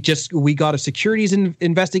 We got a securities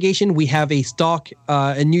investigation. We have a stock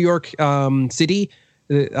in New York City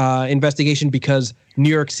investigation because New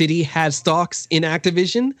York City has stocks in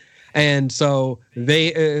Activision. And so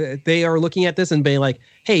they are looking at this and being like,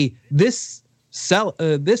 hey, this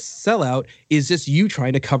sellout is just you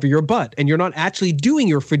trying to cover your butt, and you're not actually doing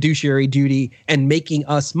your fiduciary duty and making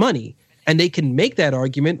us money. And they can make that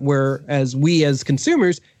argument, whereas we as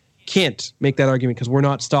consumers can't make that argument because we're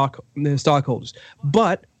not stockholders.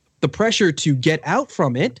 But the pressure to get out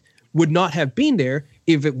from it would not have been there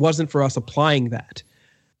if it wasn't for us applying that.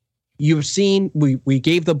 You've seen, we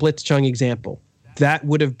gave the Blitzchung example. That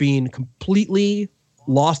would have been completely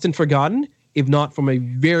lost and forgotten if not from a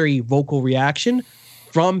very vocal reaction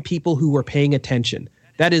from people who were paying attention.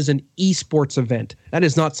 That is an esports event. That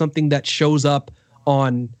is not something that shows up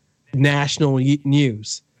on national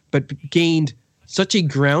news, but gained such a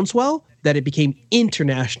groundswell that it became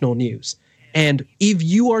international news. And if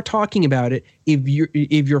you are talking about it, if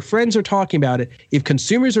your friends are talking about it, if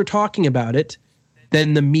consumers are talking about it,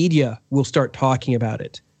 then the media will start talking about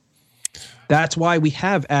it. That's why we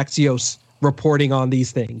have Axios reporting on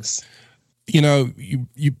these things.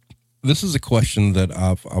 This is a question that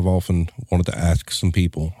I've often wanted to ask some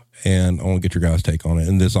people, and I want to get your guys' take on it.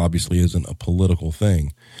 And this obviously isn't a political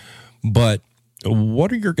thing, but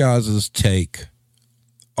what are your guys' take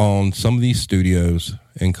on some of these studios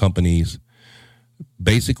and companies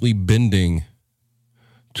basically bending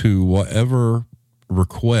to whatever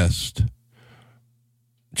request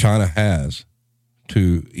China has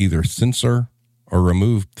to either censor or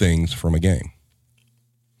remove things from a game?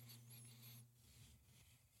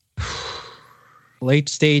 Late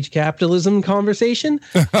stage capitalism conversation.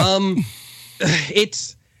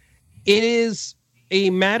 It is a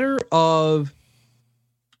matter of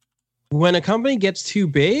when a company gets too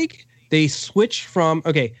big, they switch from,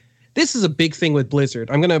 okay, this is a big thing with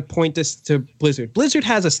Blizzard. I'm going to point this to Blizzard. Blizzard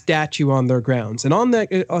has a statue on their grounds, and on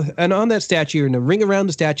that statue, and a ring around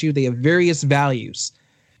the statue, they have various values.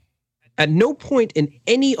 At no point in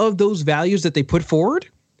any of those values that they put forward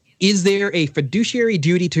is there a fiduciary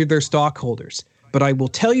duty to their stockholders. But I will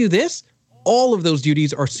tell you this, all of those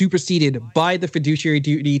duties are superseded by the fiduciary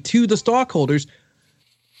duty to the stockholders,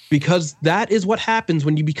 because that is what happens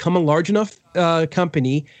when you become a large enough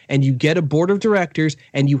company and you get a board of directors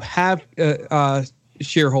and you have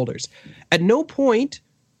shareholders. At no point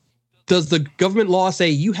does the government law say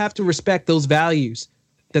you have to respect those values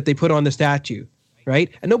that they put on the statue, right?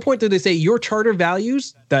 At no point do they say your charter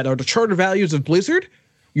values, that are the charter values of Blizzard,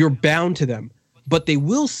 you're bound to them. But they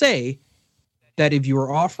will say that if you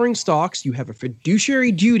are offering stocks, you have a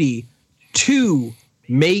fiduciary duty to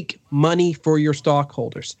make money for your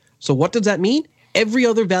stockholders. So what does that mean? Every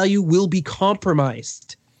other value will be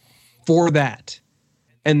compromised for that.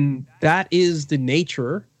 And that is the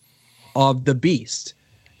nature of the beast.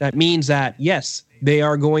 That means that, yes, they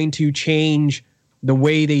are going to change the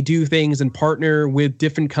way they do things and partner with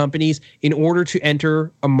different companies in order to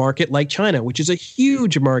enter a market like China, which is a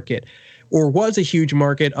huge market. or was a huge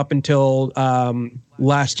market up until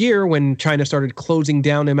last year when China started closing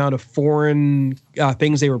down the amount of foreign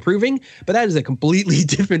things they were approving. But that is a completely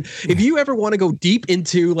different. If you ever want to go deep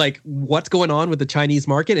into like what's going on with the Chinese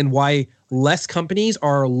market and why less companies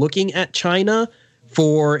are looking at China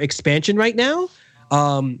for expansion right now,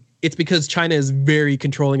 it's because China is very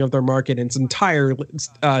controlling of their market, and it's an entire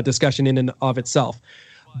discussion in and of itself.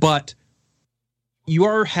 But you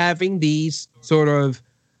are having these sort of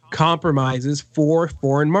compromises for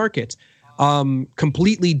foreign markets,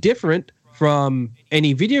 completely different from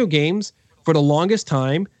any video games. For the longest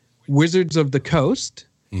time, Wizards of the Coast,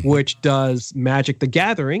 which does Magic the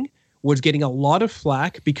Gathering, was getting a lot of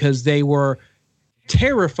flack because they were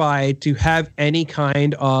terrified to have any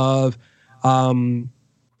kind of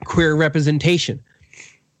queer representation.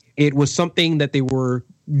 It was something that they were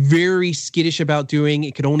very skittish about doing.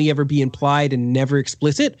 It could only ever be implied and never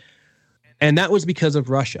explicit. And that was because of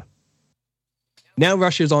Russia. Now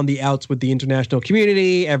Russia's on the outs with the international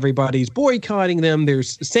community. Everybody's boycotting them.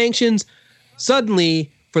 There's sanctions.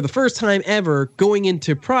 Suddenly, for the first time ever, going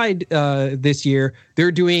into Pride this year,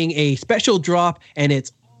 they're doing a special drop, and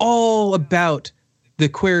it's all about the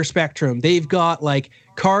queer spectrum. They've got like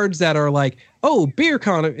cards that are like, oh, beer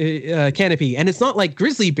canopy, and it's not like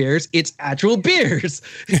grizzly bears, it's actual bears.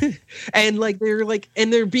 And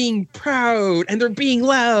they're being proud and they're being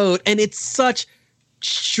loud, and it's such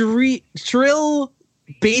shrill,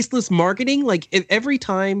 baseless marketing. Like every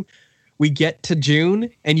time we get to June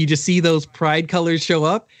and you just see those pride colors show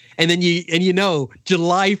up, and then you know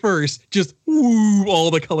July 1st, just woo,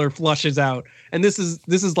 all the color flushes out. And this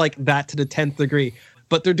is like that to the 10th degree.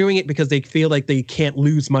 But they're doing it because they feel like they can't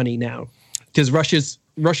lose money now, because Russia's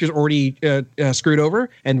already screwed over,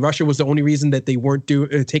 and Russia was the only reason that they weren't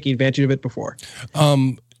taking advantage of it before.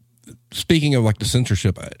 Speaking of like the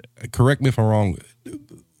censorship, correct me if I'm wrong.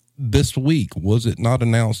 This week, was it not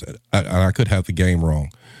announced? I could have the game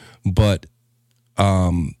wrong, but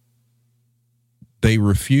they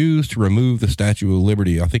refused to remove the Statue of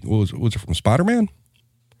Liberty. I think was it from Spider-Man?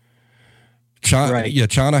 China, right. Yeah,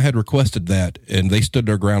 China had requested that, and they stood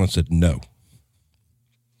their ground and said no.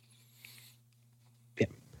 Yeah,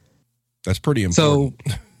 that's pretty important.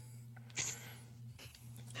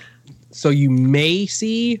 So you may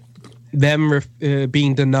see them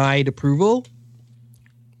being denied approval,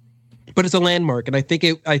 but it's a landmark, and I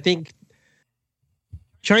think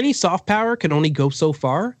Chinese soft power can only go so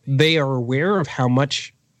far. They are aware of how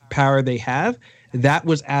much power they have. That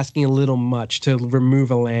was asking a little much to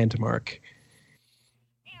remove a landmark.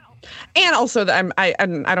 And also that I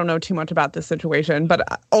don't know too much about this situation,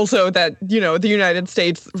 but also that, the United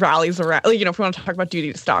States rallies around, if we want to talk about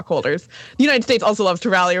duty to stockholders, the United States also loves to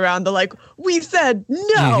rally around the, we said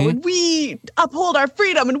no, and we uphold our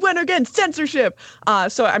freedom and went against censorship.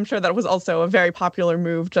 So I'm sure that was also a very popular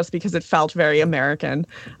move just because it felt very American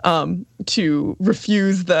to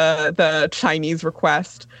refuse the Chinese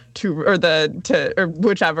request or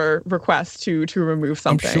whichever request to remove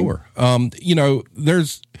something. I'm sure.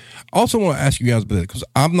 There's also want to ask you guys about it because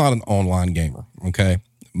I'm not an online gamer. Okay.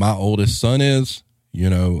 My oldest son is,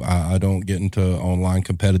 I don't get into online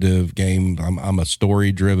competitive games. I'm a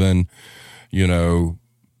story driven,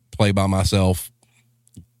 play by myself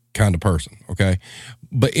kind of person. Okay.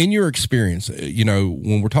 But in your experience,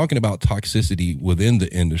 when we're talking about toxicity within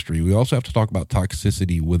the industry, we also have to talk about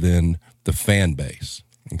toxicity within the fan base.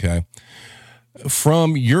 Okay.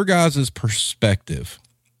 From your guys' perspective,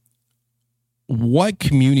 what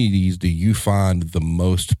communities do you find the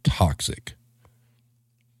most toxic?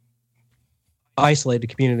 Isolated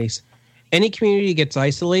communities. Any community gets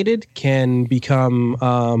isolated can become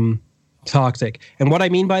toxic. And what I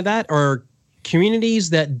mean by that are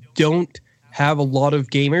communities that don't have a lot of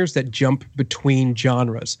gamers that jump between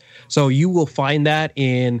genres. So you will find that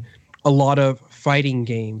in a lot of fighting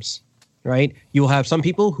games, right? You'll have some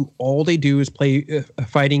people who all they do is play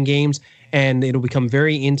fighting games, and it'll become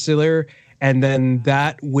very insular. And then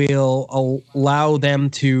that will allow them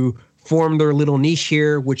to form their little niche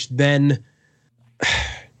here, which then,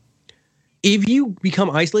 if you become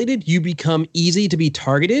isolated, you become easy to be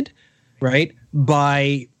targeted, right,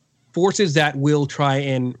 by forces that will try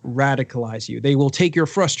and radicalize you. They will take your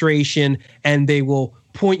frustration and they will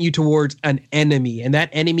point you towards an enemy. And that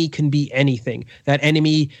enemy can be anything. That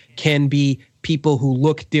enemy can be people who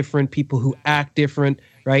look different, people who act different,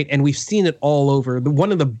 right? And we've seen it all over.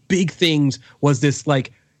 One of the big things was this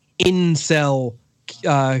incel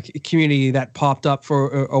community that popped up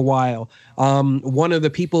for a while. One of the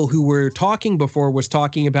people who were talking before was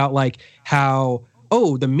talking about how,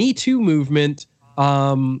 the Me Too movement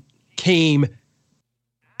came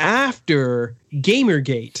after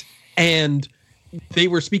Gamergate. And they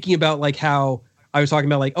were speaking about like how I was talking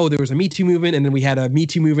about like, oh, there was a Me Too movement, and then we had a Me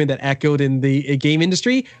Too movement that echoed in the game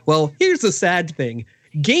industry. Well, here's the sad thing.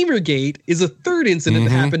 Gamergate is a third incident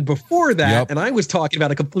that happened before that, and I was talking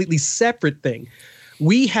about a completely separate thing.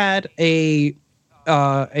 We had a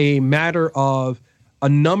matter of a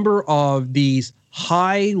number of these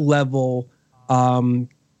high-level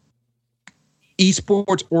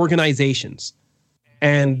esports organizations,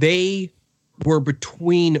 and they were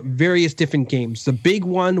between various different games. The big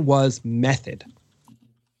one was Method,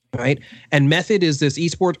 right? And Method is this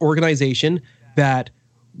esports organization that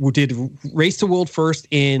did Race to World first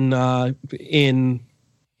in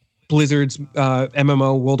Blizzard's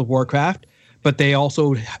MMO World of Warcraft, but they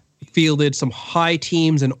also fielded some high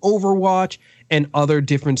teams in Overwatch and other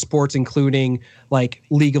different sports, including like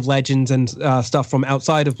League of Legends and stuff from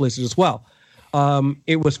outside of Blizzard as well.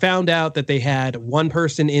 It was found out that they had one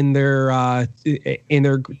person in their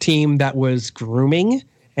team that was grooming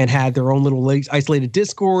and had their own little isolated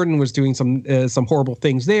Discord and was doing some horrible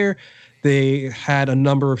things there. They had a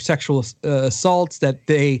number of sexual assaults that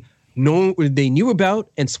they knew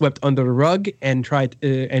about and swept under the rug and tried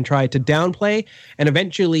to downplay. And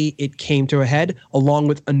eventually, it came to a head, along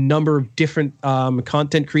with a number of different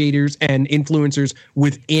content creators and influencers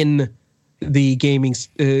within the gaming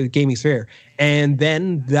sphere. And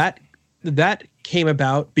then that came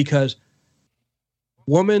about because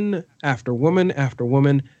woman after woman after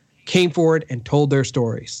woman came forward and told their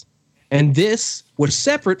stories. And this was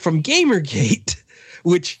separate from Gamergate,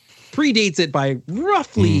 which predates it by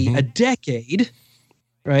roughly a decade,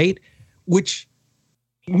 right? Which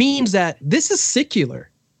means that this is secular.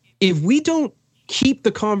 If we don't keep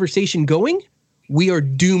the conversation going, we are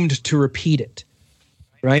doomed to repeat it,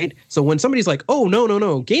 right? So when somebody's like, oh, no,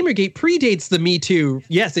 Gamergate predates the Me Too.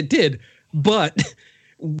 Yes, it did, but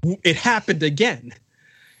it happened again.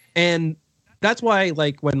 And that's why,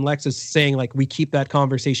 like, when Lex is saying, like, we keep that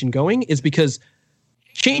conversation going, is because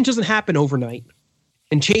change doesn't happen overnight.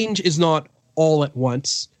 And change is not all at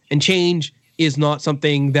once. And change is not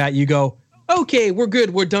something that you go, okay, we're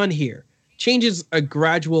good, we're done here. Change is a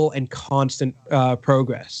gradual and constant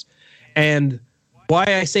progress. And why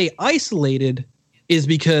I say isolated is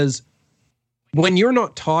because when you're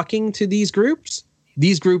not talking to these groups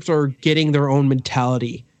are getting their own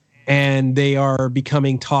mentality. And they are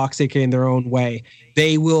becoming toxic in their own way.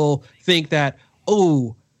 They will think that,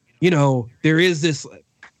 there is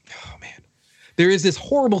this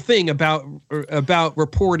horrible thing about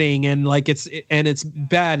reporting, and like it's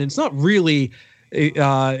bad. And it's not really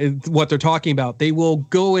what they're talking about. They will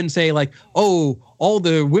go and say like, oh, all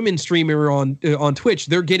the women streamer on Twitch,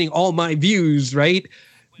 they're getting all my views, right?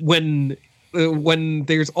 When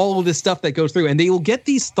there's all of this stuff that goes through, and they will get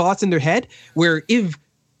these thoughts in their head where if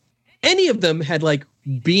any of them had like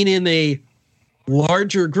been in a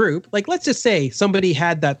larger group, like let's just say somebody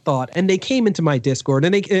had that thought and they came into my Discord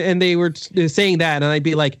and they were saying that, and I'd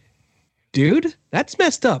be like, dude, that's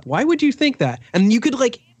messed up. Why would you think that? And you could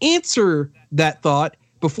like answer that thought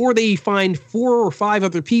before they find 4 or 5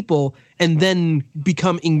 other people and then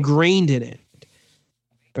become ingrained in it.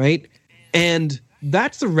 Right? And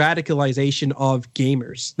that's the radicalization of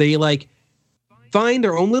gamers. They like find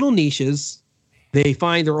their own little niches. They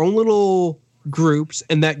find their own little groups,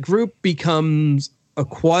 and that group becomes a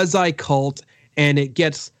quasi-cult, and it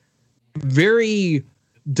gets very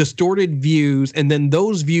distorted views, and then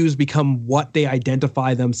those views become what they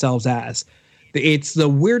identify themselves as. It's the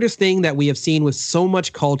weirdest thing that we have seen with so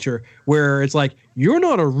much culture, where it's like, you're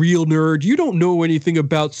not a real nerd. You don't know anything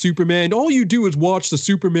about Superman. All you do is watch the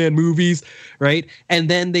Superman movies, right? And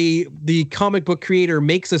then the comic book creator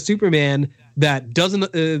makes a Superman that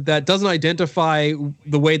doesn't identify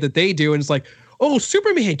the way that they do, and it's like, oh,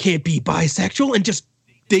 Superman can't be bisexual, and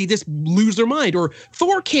they just lose their mind. Or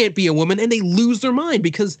Thor can't be a woman, and they lose their mind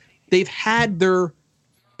because they've had their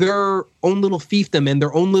own little fiefdom and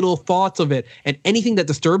their own little thoughts of it, and anything that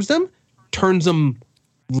disturbs them turns them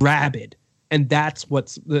rabid. And that's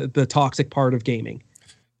what's the toxic part of gaming.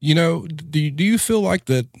 Do you feel like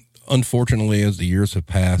that, unfortunately, as the years have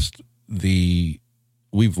passed,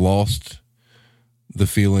 we've lost the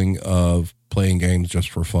feeling of playing games just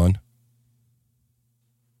for fun?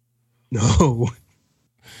 No.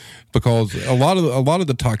 Because a lot of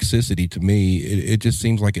the toxicity, to me, it just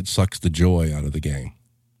seems like it sucks the joy out of the game.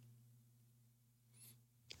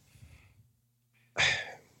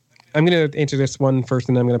 I'm going to answer this one first,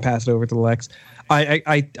 and then I'm going to pass it over to Lex.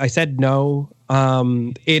 I said no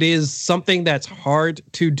It is something that's hard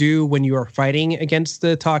to do when you are fighting against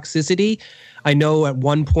the toxicity. I know at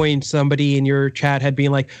one point somebody in your chat had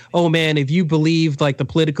been like, oh man, if you believe like the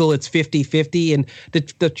political, it's 50-50. And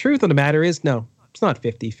the truth of the matter is, no, it's not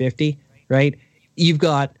 50-50, right? You've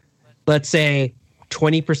got, let's say,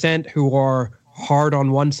 20% who are hard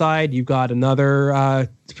on one side. You've got another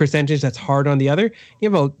percentage that's hard on the other. You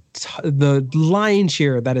have the lion's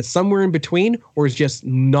share that is somewhere in between or is just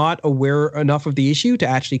not aware enough of the issue to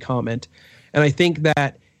actually comment. And I think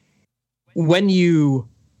that when you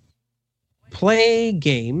play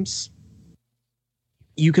games,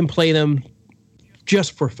 you can play them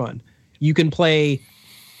just for fun. You can play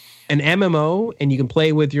an MMO and you can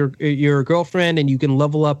play with your girlfriend and you can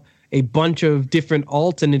level up a bunch of different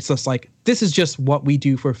alts, and it's just like, this is just what we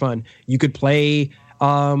do for fun. You could play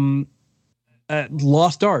Lost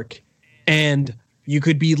Ark and you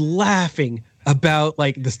could be laughing about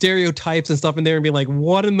like the stereotypes and stuff in there and be like,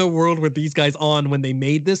 what in the world were these guys on when they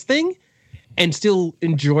made this thing? And still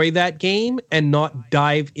enjoy that game and not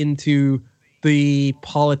dive into the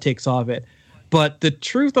politics of it. But the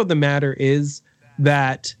truth of the matter is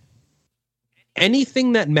that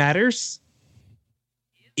anything that matters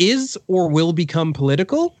is or will become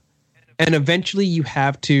political, and eventually you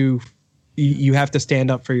have to stand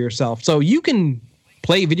up for yourself. So you can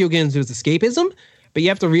play video games as escapism, but you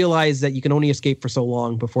have to realize that you can only escape for so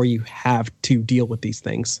long before you have to deal with these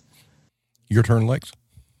things. Your turn, Lex.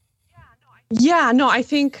 Yeah, no, I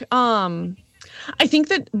think that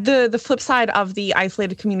the flip side of the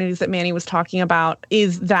isolated communities that Manny was talking about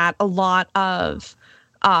is that a lot of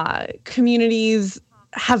communities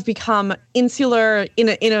have become insular in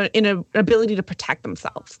an ability to protect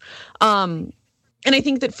themselves. And I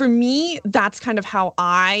think that for me, that's kind of how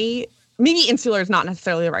maybe insular is not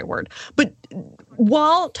necessarily the right word, but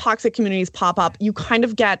while toxic communities pop up, you kind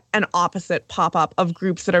of get an opposite pop-up of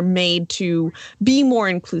groups that are made to be more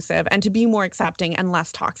inclusive and to be more accepting and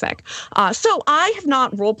less toxic. So I have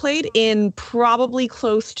not role-played in probably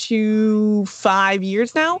close to 5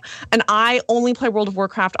 years now, and I only play World of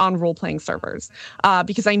Warcraft on role-playing servers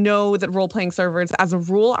because I know that role-playing servers, as a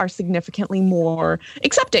rule, are significantly more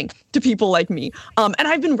accepting to people like me. And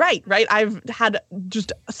I've been right? I've had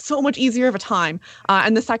just so much easier of a time.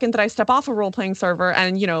 And the second that I step off a role-playing server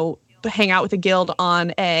and, hang out with a guild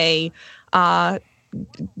on a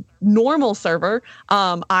normal server,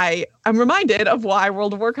 I am reminded of why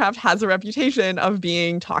World of Warcraft has a reputation of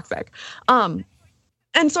being toxic. And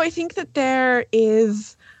so I think that there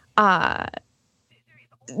is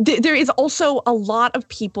also a lot of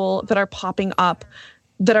people that are popping up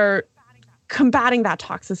that are combating that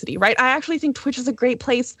toxicity, right? I actually think Twitch is a great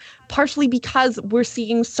place, partially because we're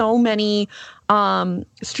seeing so many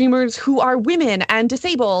streamers who are women and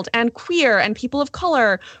disabled and queer and people of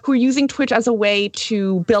color who are using Twitch as a way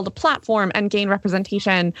to build a platform and gain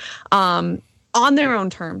representation on their own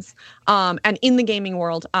terms and in the gaming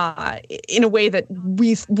world in a way that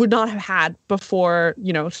we would not have had before,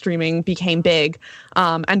 streaming became big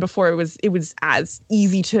and before it was as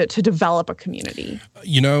easy to develop a community.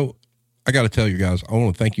 I got to tell you guys, I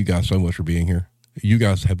want to thank you guys so much for being here. You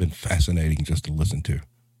guys have been fascinating just to listen to.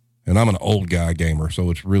 And I'm an old guy gamer,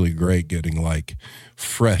 so it's really great getting like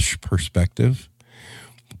fresh perspective.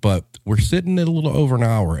 But we're sitting at a little over an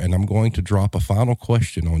hour, and I'm going to drop a final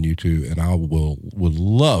question on you two, and I would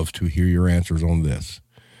love to hear your answers on this.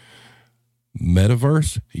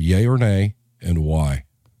 Metaverse, yay or nay, and why?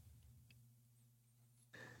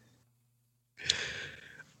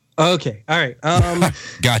 Okay. All right.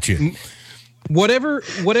 Got you. Whatever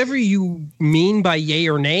you mean by yay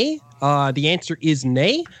or nay, the answer is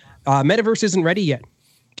nay. Metaverse isn't ready yet.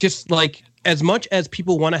 Just like as much as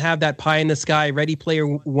people want to have that pie in the sky, Ready Player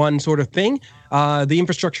One sort of thing, the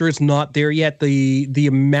infrastructure is not there yet. The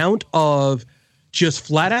amount of just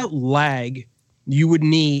flat out lag you would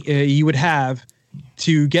have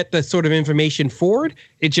to get the sort of information forward,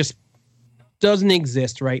 it just doesn't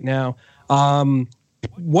exist right now.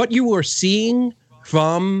 What you are seeing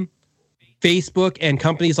from Facebook and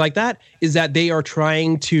companies like that is that they are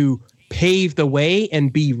trying to pave the way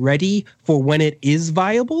and be ready for when it is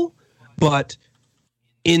viable. But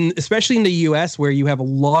especially in the US, where you have a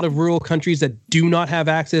lot of rural countries that do not have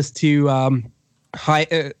access to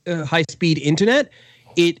high-speed internet,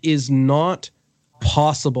 it is not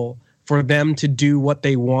possible for them to do what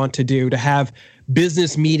they want to do, to have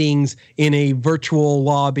business meetings in a virtual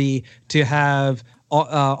lobby, to have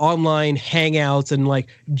online hangouts and like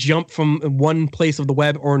jump from one place of the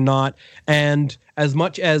web or not. And as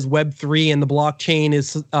much as Web3 and the blockchain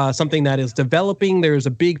is something that is developing, there's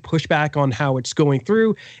a big pushback on how it's going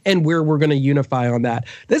through and where we're going to unify on that.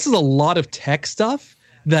 This is a lot of tech stuff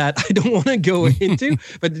that I don't want to go into,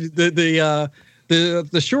 but the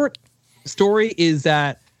short story is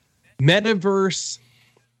that metaverse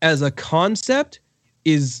as a concept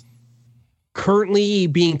is currently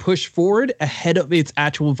being pushed forward ahead of its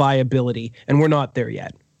actual viability, and we're not there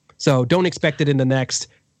yet. So don't expect it in the next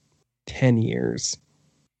 10 years.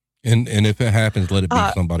 And if it happens, let it be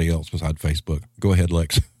somebody else besides Facebook. Go ahead,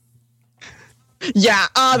 Lex. Yeah,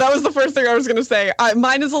 that was the first thing I was going to say.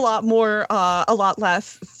 Mine is a lot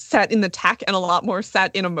less set in the tech and a lot more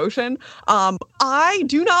set in emotion. I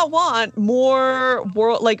do not want more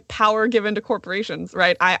power given to corporations,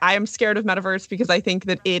 right? I am scared of metaverse because I think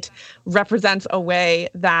that it represents a way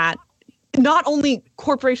that not only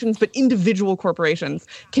corporations, but individual corporations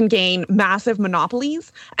can gain massive monopolies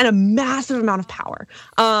and a massive amount of power.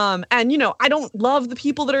 And, you know, I don't love the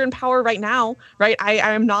people that are in power right now, right?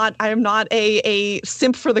 I am not a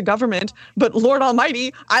simp for the government, but Lord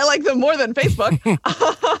Almighty, I like them more than Facebook.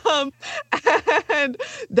 And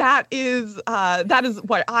that is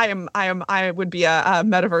why I would be a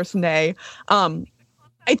metaverse nay.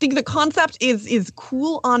 I think the concept is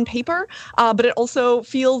cool on paper, but it also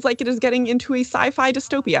feels like it is getting into a sci-fi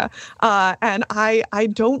dystopia, and I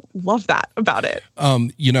don't love that about it.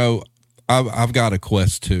 You know, I've got a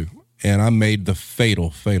Quest 2, and I made the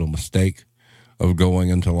fatal mistake of going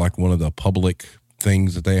into like one of the public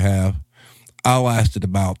things that they have. I lasted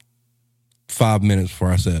about 5 minutes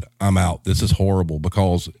before I said, I'm out. This is horrible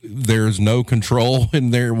because there's no control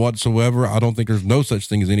in there whatsoever. I don't think there's no such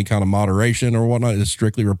thing as any kind of moderation or whatnot. It's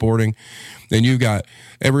strictly reporting. And you've got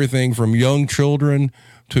everything from young children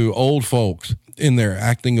to old folks in there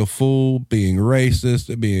acting a fool, being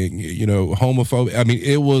racist, being, you know, homophobic. I mean,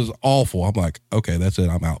 it was awful. I'm like, okay, that's it.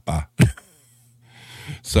 I'm out. Bye.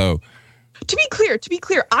 So, To be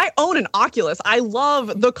clear, I own an Oculus. I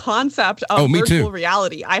love the concept of virtual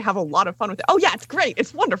reality. I have a lot of fun with it. Oh yeah, it's great.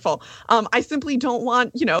 It's wonderful. I simply don't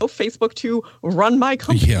want, you know, Facebook to run my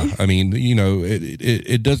company. Yeah, I mean, you know,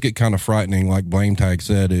 it does get kind of frightening. Like Blame Tag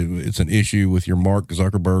said, it's an issue with your Mark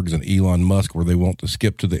Zuckerbergs and Elon Musk where they want to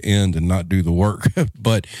skip to the end and not do the work.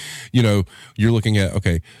 But, you know, you're looking at,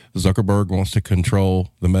 okay, Zuckerberg wants to control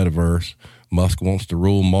the metaverse. Musk wants to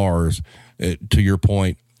rule Mars. To your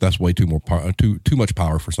point, that's way too much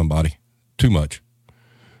power for somebody. Too much.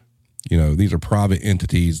 You know, these are private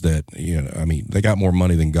entities that, you know, I mean, they got more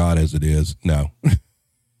money than God as it is. No.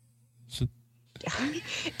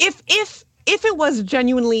 If it was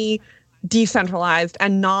genuinely decentralized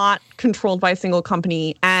and not controlled by a single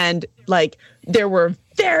company, and like there were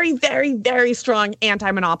very, very, very strong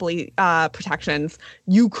anti-monopoly protections,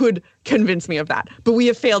 you could convince me of that. But we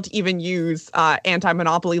have failed to even use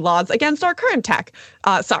anti-monopoly laws against our current tech.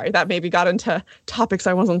 Sorry, that maybe got into topics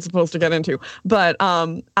I wasn't supposed to get into. But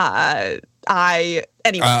anyway,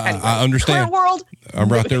 I understand. Current world, I'm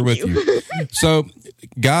right there with you. So,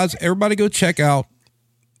 guys, everybody go check out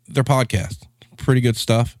their podcast. Pretty good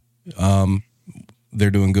stuff.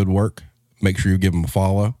 They're doing good work. Make sure you give them a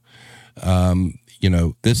follow. You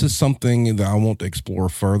know, this is something that I want to explore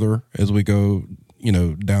further as we go, you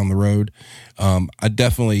know, down the road. I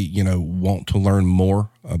definitely, you know, want to learn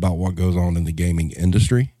more about what goes on in the gaming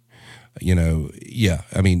industry. You know, yeah,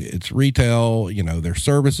 I mean, it's retail, you know, their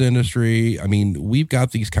service industry. I mean, we've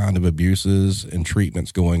got these kind of abuses and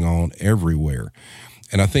treatments going on everywhere.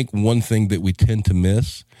 And I think one thing that we tend to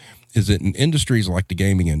miss is that in industries like the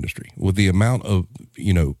gaming industry, with the amount of,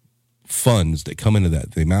 you know, funds that come into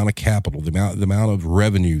that, the amount of capital, the amount of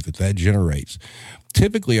revenue that generates,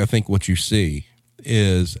 typically I think what you see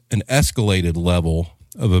is an escalated level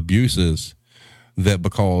of abuses that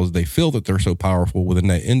because they feel that they're so powerful within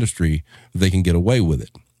that industry, they can get away with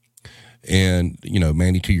it. And, you know,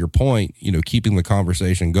 Manny, to your point, you know, keeping the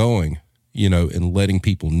conversation going, you know, and letting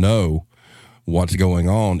people know what's going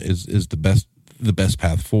on is the best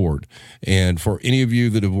path forward. And for any of you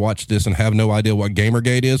that have watched this and have no idea what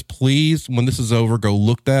Gamergate is, please, when this is over, go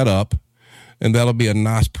look that up. And that'll be a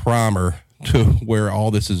nice primer to where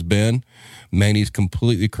all this has been. Manny's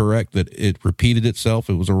completely correct that it repeated itself.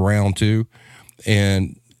 It was a round two.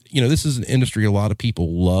 And, you know, this is an industry a lot of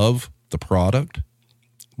people love the product,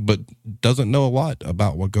 but doesn't know a lot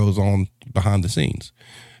about what goes on behind the scenes.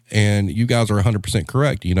 And you guys are 100%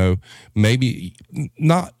 correct. You know, maybe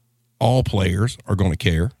not all players are going to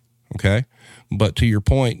care, okay? But to your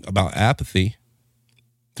point about apathy,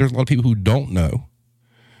 there's a lot of people who don't know.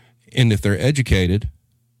 And if they're educated,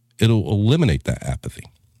 it'll eliminate that apathy.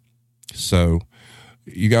 So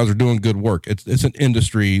you guys are doing good work. It's an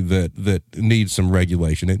industry that needs some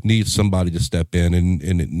regulation. It needs somebody to step in, and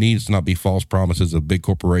it needs to not be false promises of big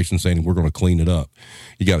corporations saying we're going to clean it up.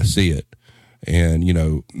 You got to see it. And, you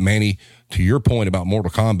know, Manny, to your point about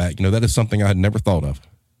Mortal Kombat, you know, that is something I had never thought of.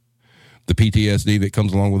 The PTSD that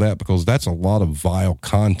comes along with that, because that's a lot of vile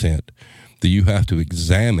content that you have to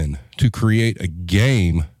examine to create a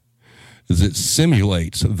game that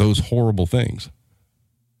simulates those horrible things.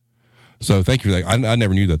 So thank you for that. I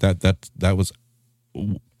never knew that was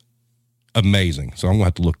amazing. So I'm gonna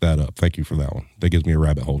have to look that up. Thank you for that one. That gives me a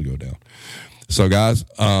rabbit hole to go down. So guys,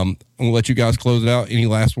 I'm gonna let you guys close it out. Any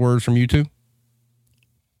last words from you two?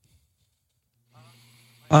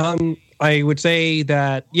 I would say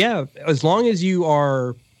that, yeah, as long as you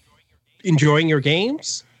are enjoying your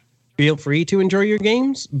games, feel free to enjoy your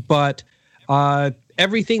games, but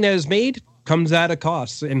everything that is made comes at a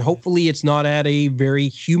cost, and hopefully it's not at a very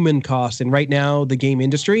human cost. And right now, the game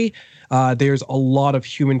industry, there's a lot of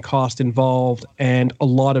human cost involved and a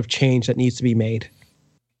lot of change that needs to be made.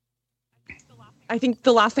 I think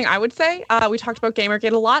the last thing I would say, we talked about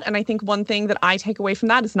Gamergate a lot, and I think one thing that I take away from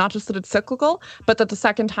that is not just that it's cyclical, but that the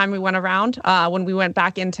second time we went around, when we went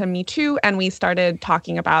back into Me Too and we started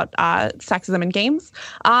talking about sexism in games,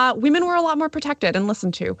 women were a lot more protected and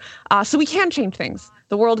listened to. So we can change things.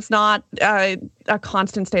 The world is not a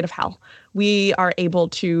constant state of hell. We are able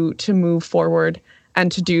to move forward and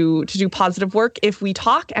to do positive work if we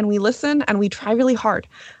talk and we listen and we try really hard.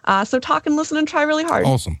 So talk and listen and try really hard.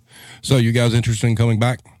 Awesome. So you guys interested in coming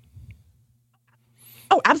back?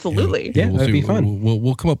 Oh, absolutely. Yeah, that'd be fun.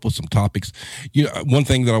 We'll come up with some topics. You know, one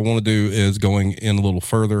thing that I want to do is going in a little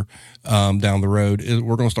further down the road is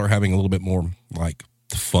we're going to start having a little bit more like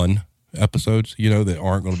fun episodes, you know, that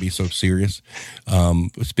aren't going to be so serious.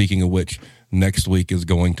 Speaking of which, next week is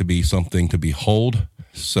going to be something to behold.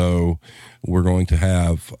 So we're going to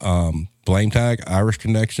have Blame Tag, Irish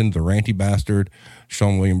Connection, the Ranty Bastard,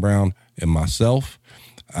 Sean William Brown, and myself.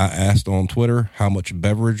 I asked on Twitter how much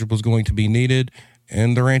beverage was going to be needed,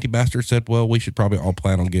 and the Ranty Bastard said, well, we should probably all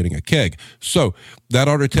plan on getting a keg. So that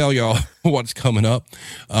ought to tell y'all what's coming up.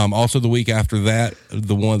 Also, the week after that,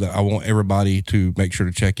 the one that I want everybody to make sure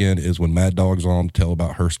to check in is when Mad Dog's on to tell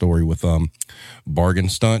about her story with Bargain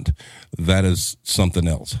Stunt. That is something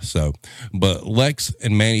else. So, but Lex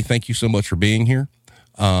and Manny, thank you so much for being here.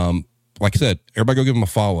 Like I said, everybody go give them a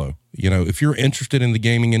follow. You know, if you're interested in the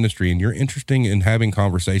gaming industry and you're interested in having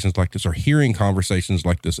conversations like this or hearing conversations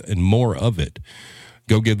like this and more of it,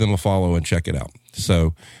 go give them a follow and check it out.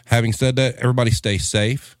 So having said that, everybody stay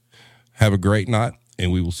safe. Have a great night,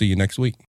 and we will see you next week.